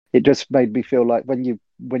 and it just made me feel like when you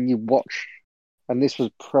watch, and this was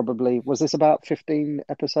this about 15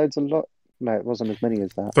 episodes a lot? No, it wasn't as many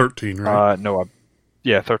as that. 13, right?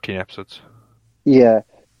 13 episodes. Yeah,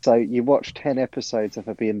 so you watch 10 episodes of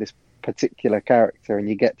her being this particular character, and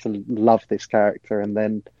you get to love this character, and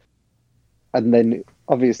then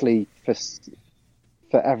obviously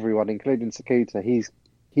for everyone, including Sakuta,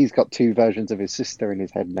 he's got two versions of his sister in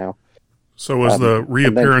his head now. So was the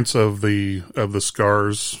reappearance of the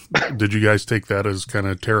scars, did you guys take that as kind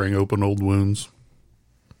of tearing open old wounds?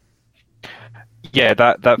 Yeah,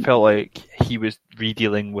 that felt like he was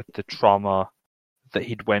redealing with the trauma that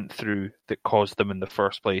he'd went through that caused them in the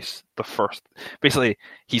first place. Basically,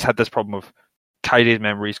 he's had this problem of Kaide's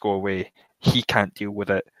memories go away, he can't deal with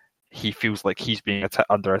it, he feels like he's being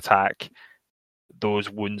under attack, those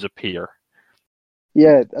wounds appear.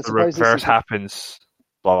 Yeah, I The suppose reverse happens,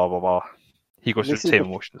 blah, blah, blah, blah. He goes through the same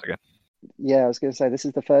emotions again. Yeah, I was going to say, this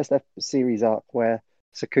is the first series arc where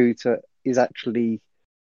Sakuta is actually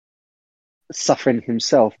suffering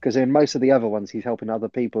himself, because in most of the other ones, he's helping other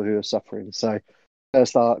people who are suffering. So,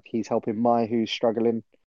 first arc, he's helping Mai, who's struggling.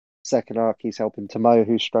 Second arc, he's helping Tomo,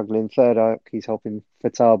 who's struggling. Third arc, he's helping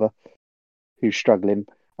Futaba, who's struggling.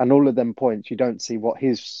 And all of them points, you don't see what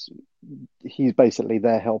he's basically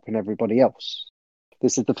there helping everybody else.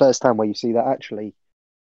 This is the first time where you see that actually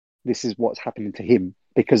this is what's happening to him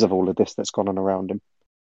because of all of this that's gone on around him,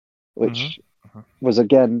 which was,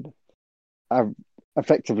 again,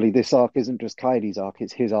 effectively, this arc isn't just Kaidi's arc,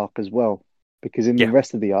 it's his arc as well. Because in the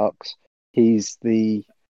rest of the arcs, he's the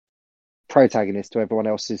protagonist to everyone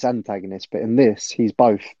else's antagonist. But in this, he's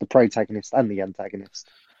both the protagonist and the antagonist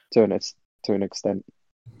to an extent.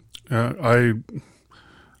 Did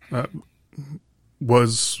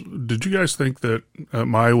you guys think that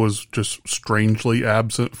Mai was just strangely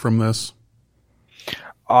absent from this?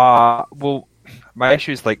 Well, my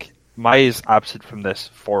issue is, like, Mai is absent from this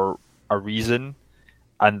for a reason,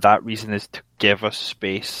 and that reason is to give us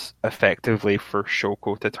space, effectively, for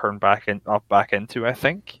Shoko to turn back into, I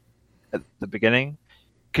think, at the beginning.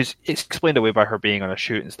 Because it's explained away by her being on a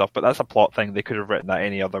shoot and stuff, but that's a plot thing. They could have written that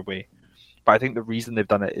any other way. But I think the reason they've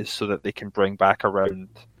done it is so that they can bring back around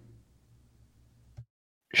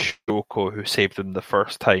Shoko, who saved him the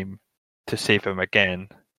first time, to save him again.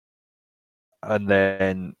 And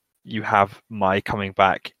then you have Mai coming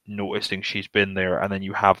back, noticing she's been there, and then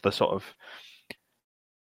you have the sort of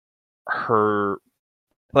her,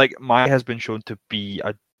 like, Mai has been shown to be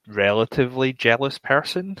a relatively jealous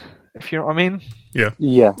person, if you know what I mean. Yeah.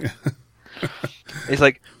 It's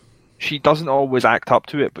like she doesn't always act up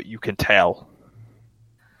to it, but you can tell.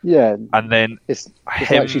 Yeah, and then it's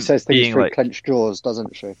like she says things through clenched jaws,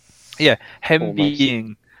 doesn't she? Yeah, him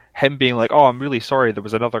being like, "Oh, I'm really sorry. There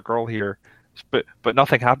was another girl here, but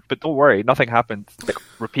nothing happened. But don't worry, nothing happened." Like,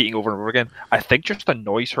 repeating over and over again, I think just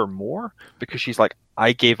annoys her more, because she's like,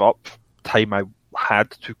 "I gave up time I had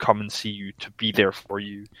to come and see you, to be there for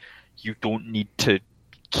you. You don't need to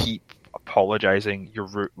keep apologizing."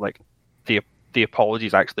 Like, the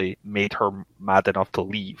apologies actually made her mad enough to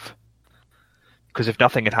leave. Because if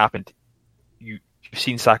nothing had happened, you've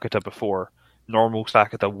seen Sakuta before. Normal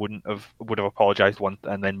Sakuta would have apologized once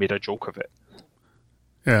and then made a joke of it.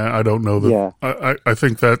 Yeah, I don't know that. Yeah. I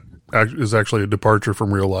think that is actually a departure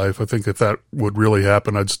from real life. I think if that would really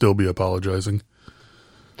happen, I'd still be apologizing.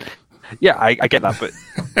 Yeah, I get that, but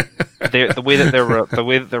the way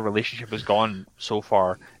that their relationship has gone so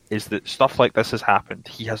far is that stuff like this has happened.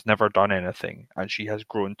 He has never done anything, and she has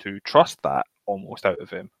grown to trust that almost out of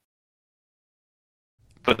him.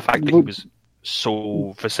 But the fact that he was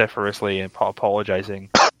so vociferously and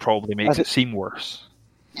apologizing probably makes it seem worse.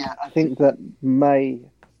 Yeah, I think that May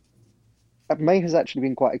has actually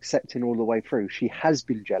been quite accepting all the way through. She has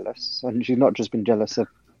been jealous, and she's not just been jealous of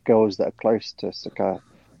girls that are close to Sakuta.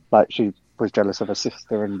 Like, she was jealous of her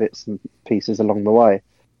sister and bits and pieces along the way.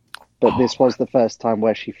 But this was the first time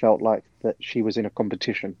where she felt like that she was in a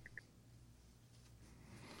competition.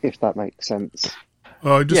 If that makes sense.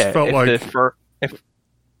 I just felt like...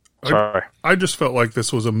 Sorry. I just felt like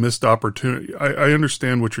this was a missed opportunity. I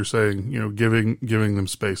understand what you're saying, giving them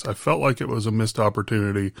space. I felt like it was a missed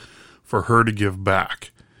opportunity for her to give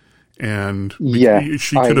back. And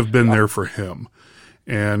she could have been there for him.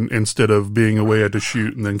 And instead of being away at the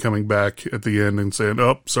shoot and then coming back at the end and saying,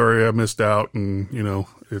 "Oh, sorry, I missed out," and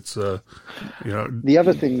it's The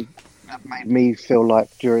other thing that made me feel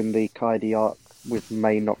like during the Kaidi arc, with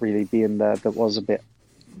May not really being there, that was a bit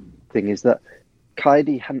thing, is that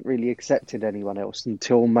Kaidi hadn't really accepted anyone else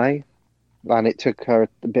until May, and it took her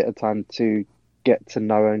a bit of time to get to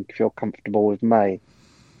know and feel comfortable with May.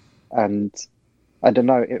 And I don't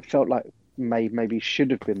know, it felt like May maybe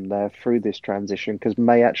should have been there through this transition, because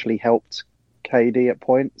May actually helped Kaidi at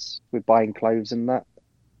points with buying clothes and that.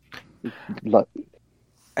 Like,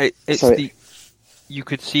 you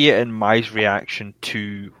could see it in Mai's reaction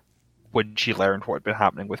to when she learned what had been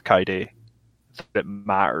happening with Kaidi, that it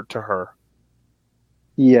mattered to her.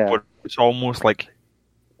 Yeah. But it's almost like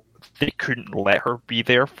they couldn't let her be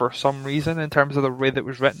there for some reason in terms of the way that it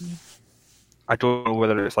was written. I don't know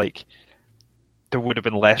whether it's like there would have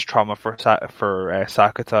been less trauma for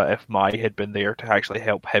Sakuta if Mai had been there to actually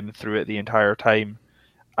help him through it the entire time.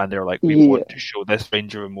 And they're like, we want to show this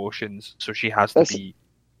range of emotions, so she has to be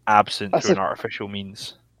absent through an artificial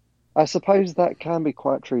means. I suppose that can be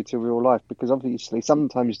quite true to real life, because obviously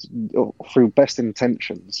sometimes through best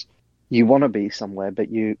intentions, you want to be somewhere,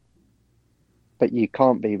 but you but you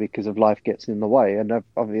can't be because of life gets in the way. And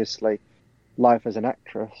obviously, life as an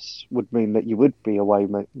actress would mean that you would be away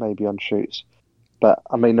maybe on shoots. But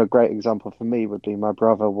I mean, a great example for me would be my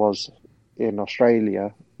brother was in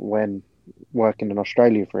Australia when working in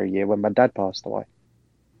Australia for a year when my dad passed away.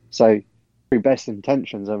 So, through best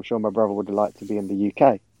intentions, I'm sure my brother would have liked to be in the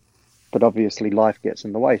UK. But obviously, life gets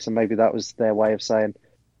in the way. So maybe that was their way of saying,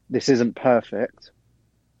 this isn't perfect.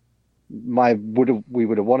 We would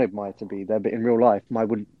have wanted Mai to be there, but in real life, Mai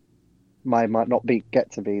might not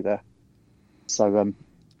get to be there. So,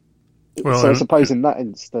 I suppose in that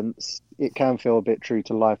instance, it can feel a bit true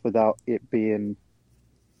to life without it being.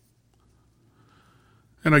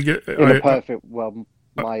 And I get in a perfect world,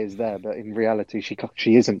 Mai is there, but in reality,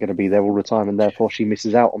 she isn't going to be there all the time, and therefore she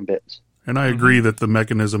misses out on bits. And I agree that the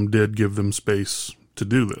mechanism did give them space to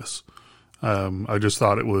do this. I just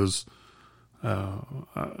thought it was.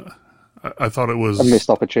 I thought it was a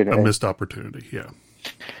missed opportunity. A missed opportunity, yeah.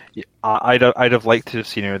 I'd have liked to have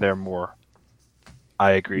seen her there more.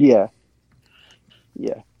 I agree. Yeah,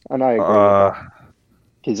 and I agree.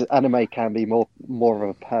 Because anime can be more of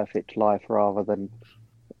a perfect life rather than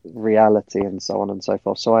reality and so on and so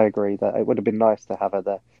forth. So I agree that it would have been nice to have her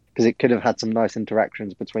there because it could have had some nice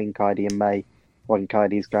interactions between Kaidi and Mai when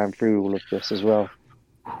Kaidi's going through all of this as well,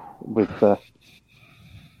 with the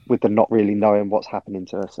not really knowing what's happening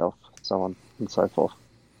to herself, so on and so forth.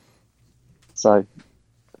 So,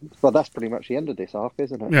 well, that's pretty much the end of this arc,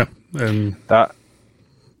 isn't it? Yeah, and that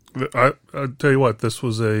I tell you what, this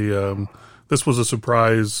was a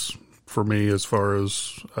surprise for me as far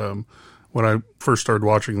as when I first started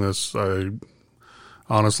watching this.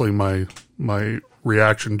 Honestly, my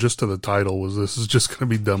reaction just to the title was, this is just going to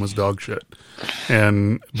be dumb as dog shit.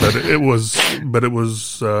 But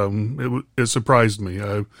it surprised me.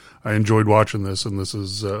 I enjoyed watching this, and this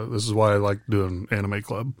is why I like doing Anime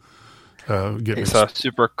Club. It's a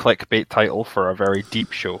super clickbait title for a very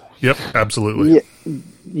deep show. Yep, absolutely.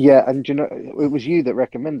 Yeah, and it was you that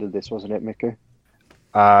recommended this, wasn't it, Miku?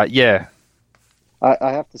 Yeah.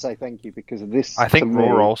 I have to say thank you because of this. I think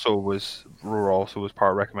Roar also was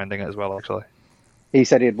part of recommending it as well. Actually, he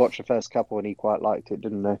said he had watched the first couple and he quite liked it,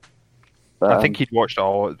 didn't he? But, I think he'd watched it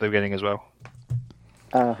all at the beginning as well.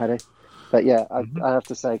 Had he? But yeah, I have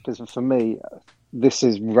to say, because for me, this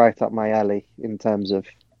is right up my alley in terms of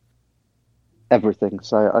everything.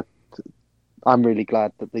 So I'm really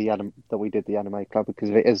glad that that we did the Anime Club,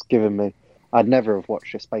 because it has given me. I'd never have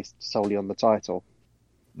watched this based solely on the title.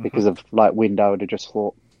 Because of Wind, I would have just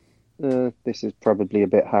thought, this is probably a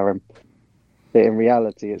bit harem. But in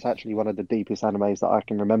reality, it's actually one of the deepest animes that I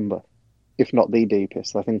can remember, if not the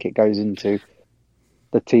deepest. I think it goes into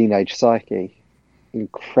the teenage psyche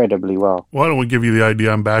incredibly well. Why don't we give you the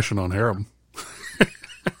idea I'm bashing on harem?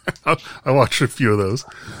 I watched a few of those.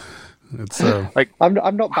 It's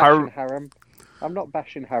I'm not bashing harem. I'm not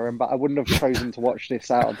bashing harem, but I wouldn't have chosen to watch this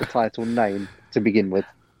out of the title name to begin with.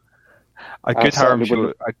 A good harem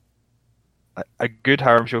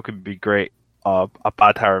show can be great. A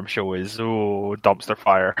bad harem show is dumpster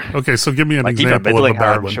fire. Okay, so give me an example even a of a bad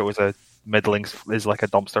harem one. Show is like a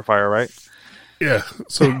dumpster fire, right? Yeah.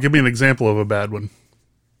 So give me an example of a bad one.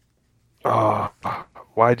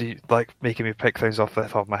 Why do you like making me pick things off the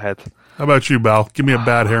top of my head? How about you, Bal? Give me a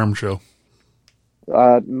bad harem show.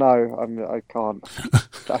 No, I can't.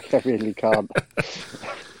 I really can't.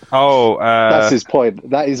 That's his point.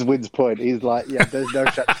 That is Wynn's point. He's like, yeah, there's no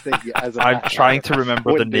such thing as a. I'm trying to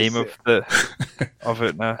remember the name of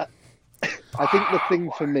it now. I think the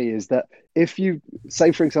thing for me is that if you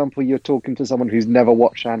say, for example, you're talking to someone who's never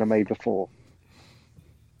watched anime before,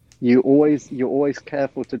 you're always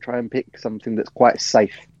careful to try and pick something that's quite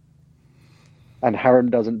safe. And harem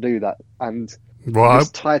doesn't do that. And this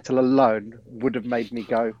title alone would have made me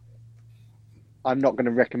go, I'm not going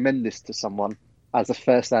to recommend this to someone as a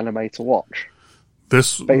first anime to watch.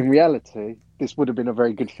 But in reality, this would have been a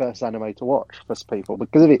very good first anime to watch for people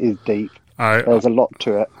because it is deep. There's a lot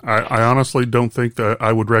to it. I honestly don't think that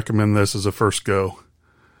I would recommend this as a first go.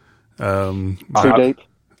 Too deep.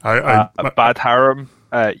 A bad harem,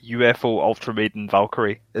 UFO Ultra Maiden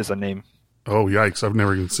Valkyrie is a name. Oh yikes! I've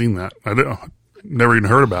never even seen that. Never even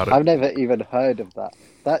heard about it. I've never even heard of that.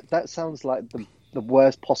 That sounds like the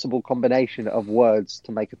worst possible combination of words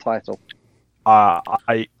to make a title.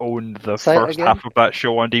 I own the first half of that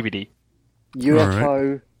show on DVD.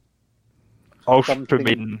 UFO Ultra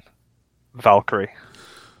Maiden Valkyrie.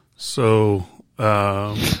 So,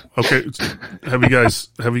 okay, have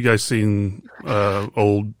you guys seen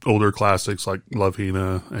older classics like Love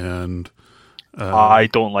Hina and? I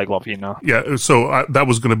don't like Love Hina. Yeah, so that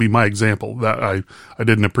was going to be my example. That I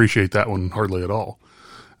didn't appreciate that one hardly at all.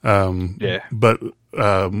 But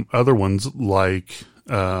other ones like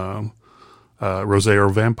Rosé or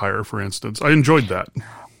Vampire, for instance, I enjoyed that.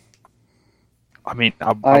 I mean,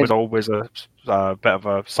 I was always a bit of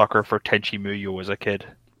a sucker for Tenchi Muyo as a kid.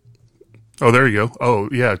 Oh, there you go. Oh,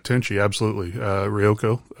 yeah, Tenchi, absolutely.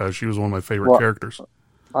 Ryoko, she was one of my favorite characters.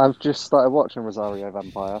 I've just started watching Rosario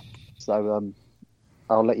Vampire, so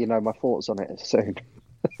I'll let you know my thoughts on it soon.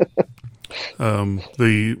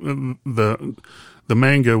 The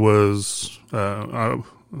manga was Moto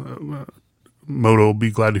will be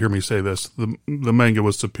glad to hear me say this. The manga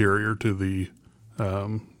was superior to the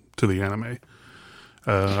anime.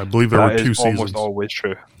 I believe there were 2 seasons. That is almost always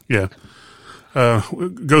true. Yeah.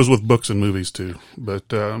 Goes with books and movies too,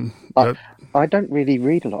 but I don't really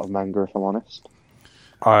read a lot of manga, if I'm honest.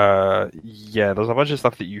 Yeah, there's a bunch of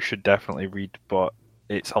stuff that you should definitely read, but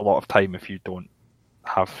it's a lot of time if you don't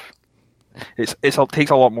have. It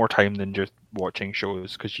takes a lot more time than just watching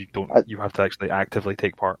shows because you have to actually actively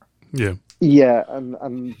take part. Yeah. Yeah,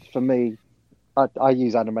 and for me, I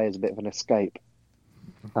use anime as a bit of an escape.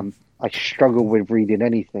 I struggle with reading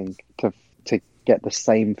anything to get the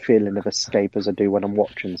same feeling of escape as I do when I'm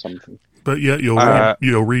watching something. But yet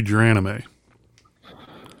you'll read your anime.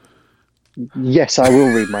 Yes, I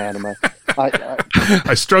will read my anime.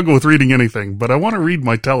 I struggle with reading anything, but I want to read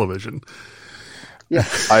my television. Yeah,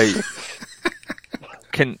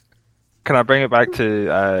 Can I bring it back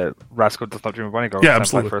to Rascal Does Not Dream of Bunny Girl? Yeah,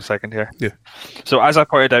 absolutely. For a second here. Yeah. So as I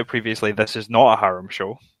pointed out previously, this is not a harem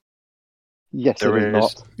show. Yes, there it is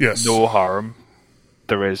not. Yes. No harem.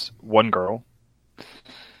 There is one girl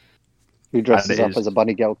who dresses up as a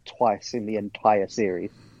bunny girl twice in the entire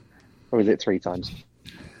series, or is it 3 times?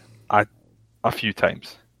 A few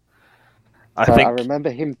times. I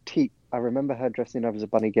remember I remember her dressing up as a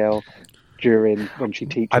bunny girl when she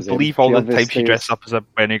teaches. I believe all the times she dressed up as a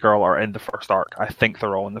bunny girl are in the first arc. I think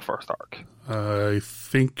they're all in the first arc. I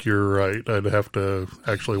think you're right. I'd have to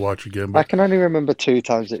actually watch again. But I can only remember 2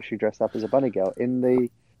 times that she dressed up as a bunny girl.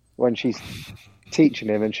 When she's teaching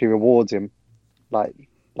him and she rewards him, like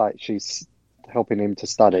she's helping him to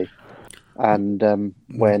study, and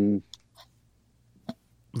when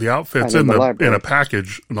the outfit's in a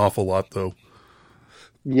package an awful lot, though.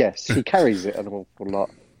 Yes, he carries it an awful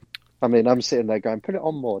lot. I mean, I'm sitting there going, "Put it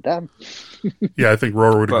on more, damn." Yeah, I think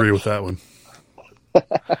Rora would agree with that one.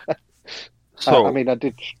 So, I mean, I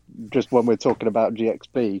did just when we're talking about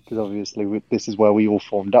GXB, because obviously this is where we all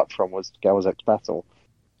formed up from, was Girls X Battle.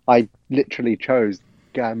 I literally chose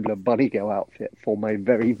Gambler Bunny Girl outfit for my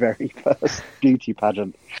very, very first beauty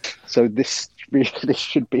pageant. So this really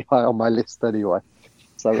should be high on my list anyway.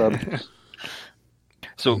 So,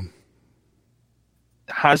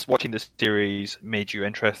 has watching this series made you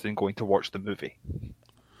interested in going to watch the movie?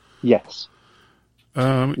 Yes.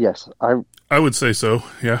 Yes, I would say so.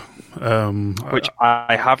 Yeah. Which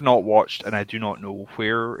I have not watched, and I do not know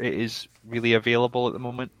where it is really available at the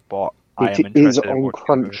moment. But I am interested. It is on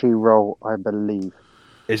Crunchyroll, I believe.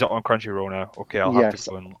 Is it on Crunchyroll now? Okay, I'll have to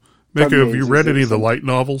go and. Miku, have you read any of the light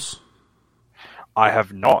novels? I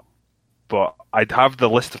have not, but I'd have the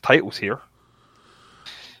list of titles here,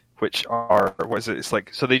 which are It's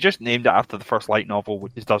like, so they just named it after the first light novel,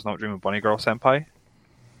 which is Does Not Dream of Bunny Girl Senpai,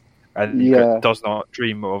 and Does Not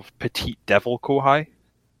Dream of Petite Devil Kohai.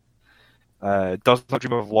 Does Not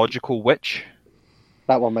Dream of Logical Witch.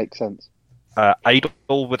 That one makes sense.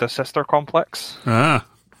 Idol with a Sister Complex. Ah,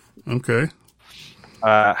 okay.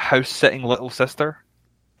 House Sitting Little Sister.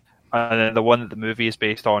 And then the one that the movie is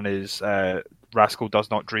based on is Rascal Does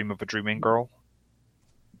Not Dream of a Dreaming Girl.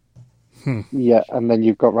 Yeah, and then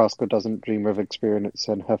you've got Rascal Doesn't Dream of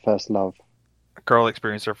Experiencing Her First Love. Girl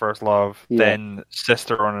Experienced Her First Love, then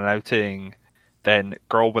Sister on an Outing, then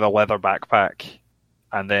Girl with a Leather Backpack,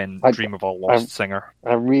 and then Dream of a Lost Singer.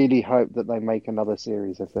 I really hope that they make another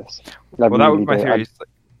series of this. That would be my theory.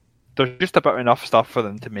 There's just about enough stuff for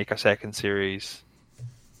them to make a second series.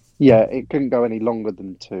 Yeah, it couldn't go any longer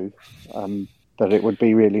than 2. But it would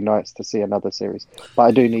be really nice to see another series. But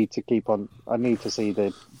I do need to I need to see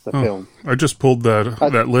the film. I just pulled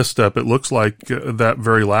that list up. It looks like that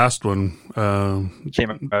very last one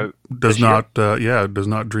came out. Does Not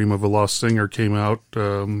Dream of a Lost Singer came out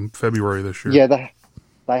February this year. Yeah, they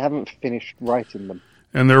haven't finished writing them.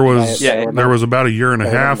 And there was about a year and a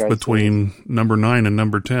half between number 9 and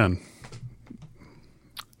number 10.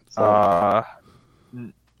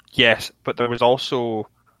 Yes, but there was also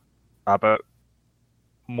about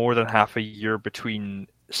more than half a year between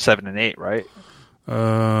 7 and 8, right?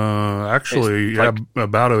 Actually,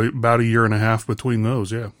 about a year and a half between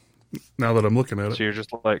those. Yeah. Now that I'm looking at it, so you're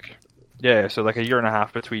just like, Yeah, so like a year and a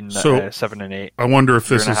half between So, 7 and 8. I wonder if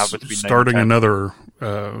this Year and a half is between 9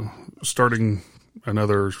 and starting 10.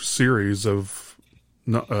 another series of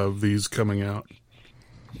these coming out.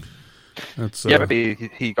 That's Yeah,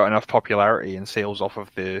 maybe he got enough popularity and sales off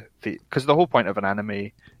of because the whole point of an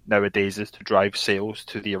anime nowadays is to drive sales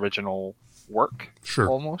to the original work, sure.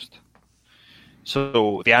 almost.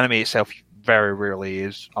 So the anime itself very rarely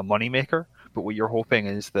is a moneymaker, but what you're hoping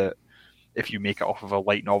is that if you make it off of a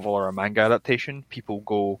light novel or a manga adaptation, people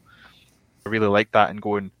go, I really like that, and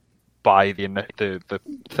go and buy the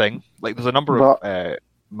thing. Like there's a number of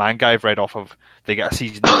manga I've read off of, they get a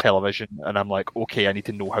season of television, and I'm like, okay, I need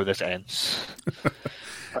to know how this ends.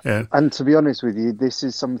 Yeah. And to be honest with you, this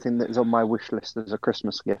is something that is on my wish list as a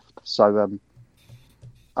Christmas gift. So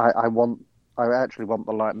I actually want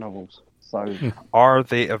the light novels. So are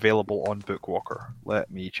they available on Bookwalker? Let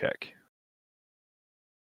me check.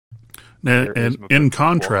 And in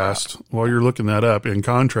contrast, while you're looking that up, in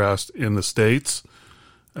contrast, in the States,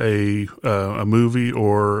 a movie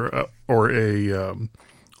or a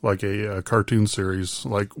like a cartoon series,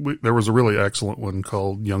 there was a really excellent one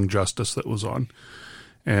called Young Justice that was on,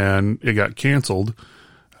 and it got canceled.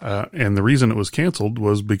 And the reason it was canceled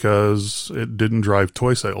was because it didn't drive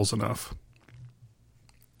toy sales enough.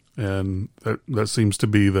 And that seems to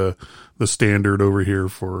be the standard over here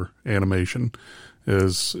for animation,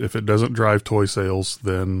 is if it doesn't drive toy sales,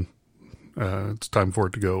 then it's time for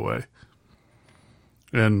it to go away.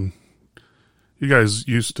 And you guys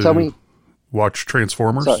used to watch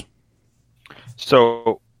Transformers?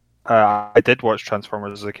 So I did watch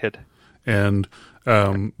Transformers as a kid. And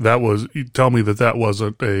you tell me that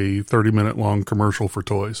wasn't a 30-minute long commercial for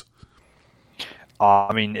toys.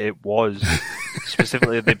 I mean, it was.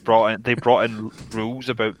 Specifically, they brought in rules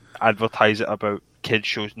about about kids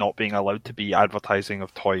shows not being allowed to be advertising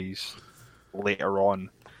of toys later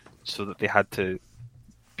on, so that they had to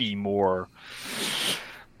be more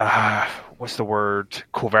what's the word,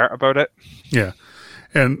 covert about it. Yeah.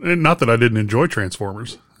 And not that I didn't enjoy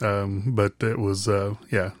Transformers, but it was I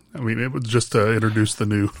mean, it was just to introduce the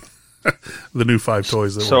new the new 5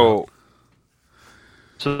 toys that were out.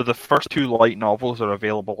 So the first 2 light novels are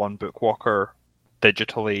available on Bookwalker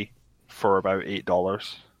digitally for about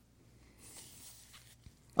 $8.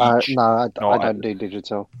 No, I don't do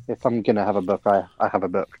digital. If I'm going to have a book, I have a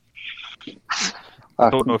book.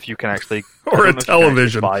 I don't know if you can actually... Or a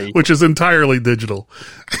television, which is entirely digital.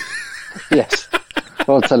 Yes,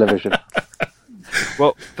 or television.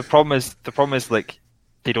 Well, the problem is like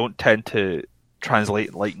they don't tend to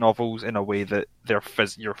translate light novels in a way that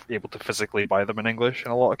you're able to physically buy them in English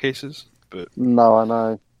in a lot of cases. But no, I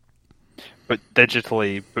know. But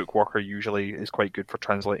digitally, Bookwalker usually is quite good for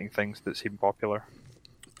translating things that seem popular.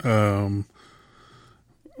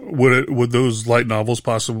 Would those light novels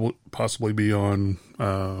possibly be on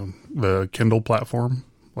the Kindle platform,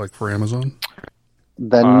 like for Amazon?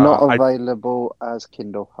 They're not available as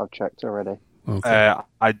Kindle. I've checked already. Okay.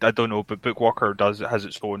 I don't know, but Bookwalker has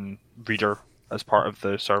its own reader as part of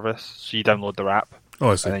the service. So you download their app,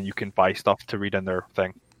 I see. And then you can buy stuff to read in their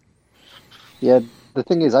thing. Yeah, the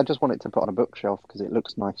thing is, I just want it to put on a bookshelf because it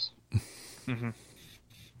looks nice. Mm-hmm.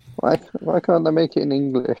 Why can't they make it in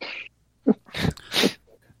English?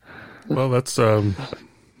 Well, that's. I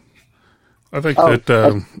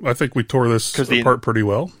think we tore this apart pretty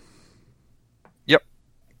well. Yep.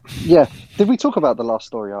 Yeah. Did we talk about the last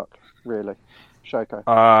story arc? Really, Shoko?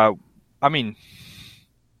 I mean,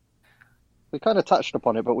 we kind of touched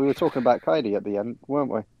upon it, but we were talking about Kaede at the end,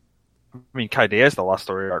 weren't we? I mean, Kaede is the last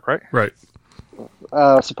story arc, right? Right.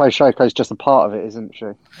 I suppose Shoko's just a part of it, isn't she?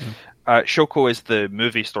 Shoko is the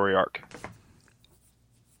movie story arc.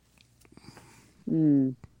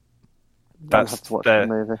 That's have to watch the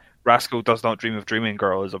movie. Rascal Does Not Dream of Dreaming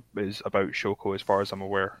Girl is about Shoko, as far as I'm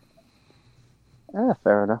aware. Yeah,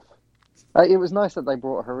 fair enough. It was nice that they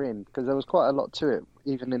brought her in because there was quite a lot to it,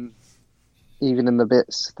 even in the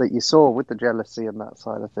bits that you saw with the jealousy and that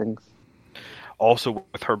side of things. Also,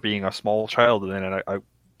 with her being a small child and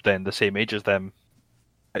then the same age as them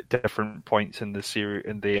at different points in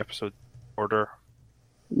the episode order.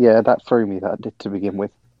 Yeah, that threw me. That did to begin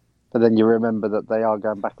with, but then you remember that they are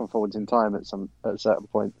going back and forwards in time at certain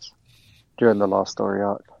points during the last story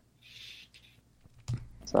arc.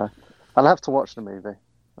 So I'll have to watch the movie.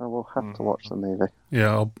 I will have to watch the movie.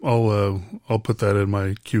 Yeah, I'll put that in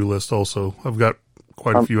my queue list. Also, I've got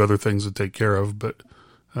quite a few other things to take care of, but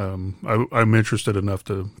I'm interested enough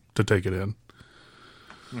to take it in.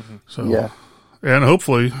 Mm-hmm. So yeah, and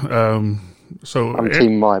hopefully, so I'm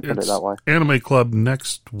Team Mike, put it that way. Anime Club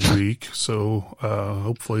next week, so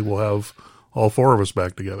hopefully we'll have all 4 of us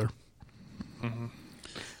back together. Mm-hmm.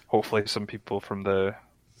 hopefully some people from the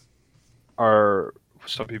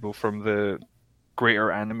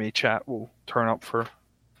greater anime chat will turn up for.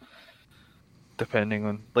 Depending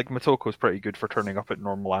on, like, Motoko's pretty good for turning up at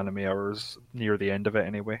normal anime hours near the end of it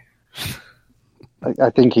anyway. I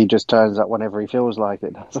think he just turns up whenever he feels like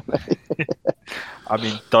it, doesn't he? I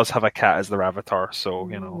mean, does have a cat as their avatar, so,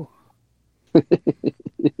 you know.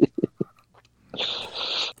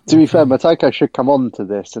 To be fair, Motoko should come on to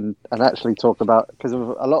this and actually talk about, because of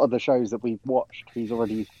a lot of the shows that we've watched, he's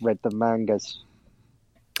already read the mangas.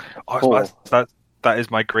 That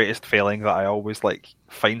is my greatest failing, that I always like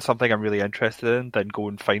find something I'm really interested in, then go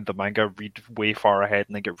and find the manga, read way far ahead,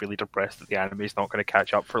 and then get really depressed that the anime's not going to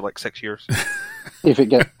catch up for like 6 years. if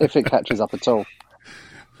it catches up at all.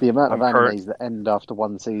 The amount of animes that end after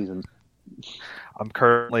one season. I'm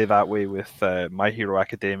currently that way with My Hero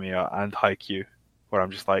Academia and Haikyuu, where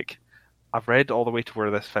I'm just like, I've read all the way to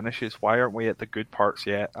where this finishes. Why aren't we at the good parts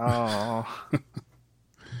yet? Oh.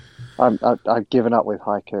 I've given up with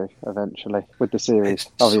Haiku eventually, with the series.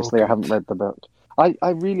 Obviously, I haven't read the book. I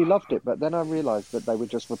really loved it, but then I realised that they were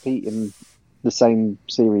just repeating the same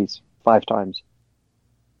series 5 times.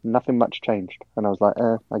 Nothing much changed. And I was like,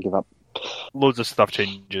 I give up. Loads of stuff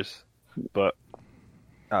changes, but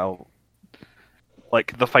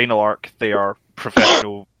like the final arc, they are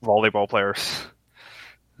professional volleyball players.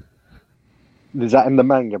 Is that in the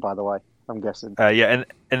manga, by the way? I'm guessing. Yeah,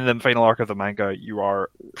 in the final arc of the manga, you are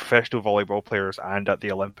professional volleyball players and at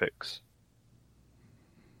the Olympics.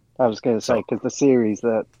 I was going to say, because the series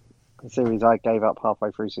I gave up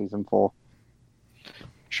halfway through season 4.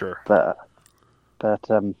 Sure. But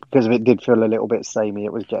because it did feel a little bit samey,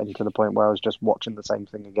 it was getting to the point where I was just watching the same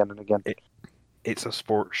thing again and again. It's a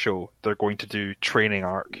sports show. They're going to do training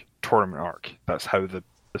arc, tournament arc. That's how the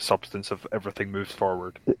substance of everything moves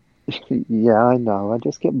forward. Yeah, I know. I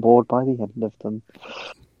just get bored by the end of them.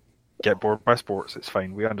 Get bored by sports. It's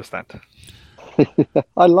fine. We understand.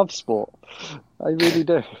 I love sport. I really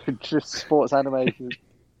do. Just sports anime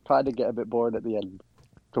kind of get a bit boring at the end,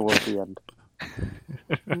 towards the end.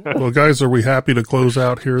 Well, guys, are we happy to close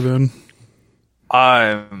out here then?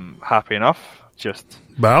 I'm happy enough. Just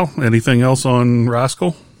Bao, anything else on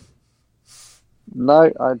Rascal?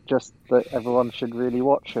 No, I just that everyone should really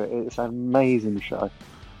watch it. It's an amazing show.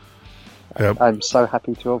 Yep. I'm so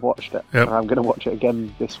happy to have watched it. Yep. And I'm going to watch it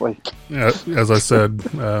again this week. Yeah, as I said,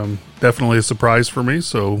 definitely a surprise for me,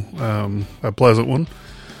 so a pleasant one.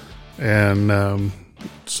 And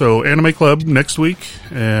so Anime Club next week,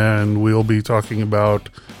 and we'll be talking about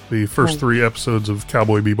the first 3 episodes of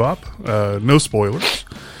Cowboy Bebop. No spoilers.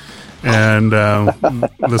 And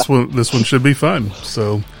this one should be fun.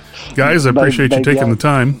 So, guys, I appreciate you taking the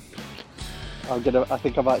time. I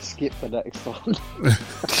think I might skip the next one.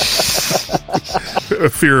 A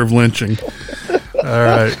fear of lynching. All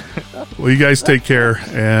right. Well, you guys take care,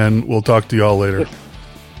 and we'll talk to y'all later.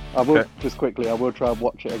 I will just quickly. I will try and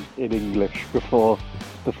watch it in English before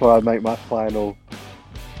I make my final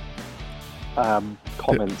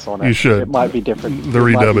comments on it. You should. It might be different. The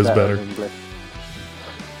redub is better.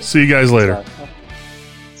 See you guys later.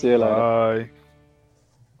 See you later. Bye.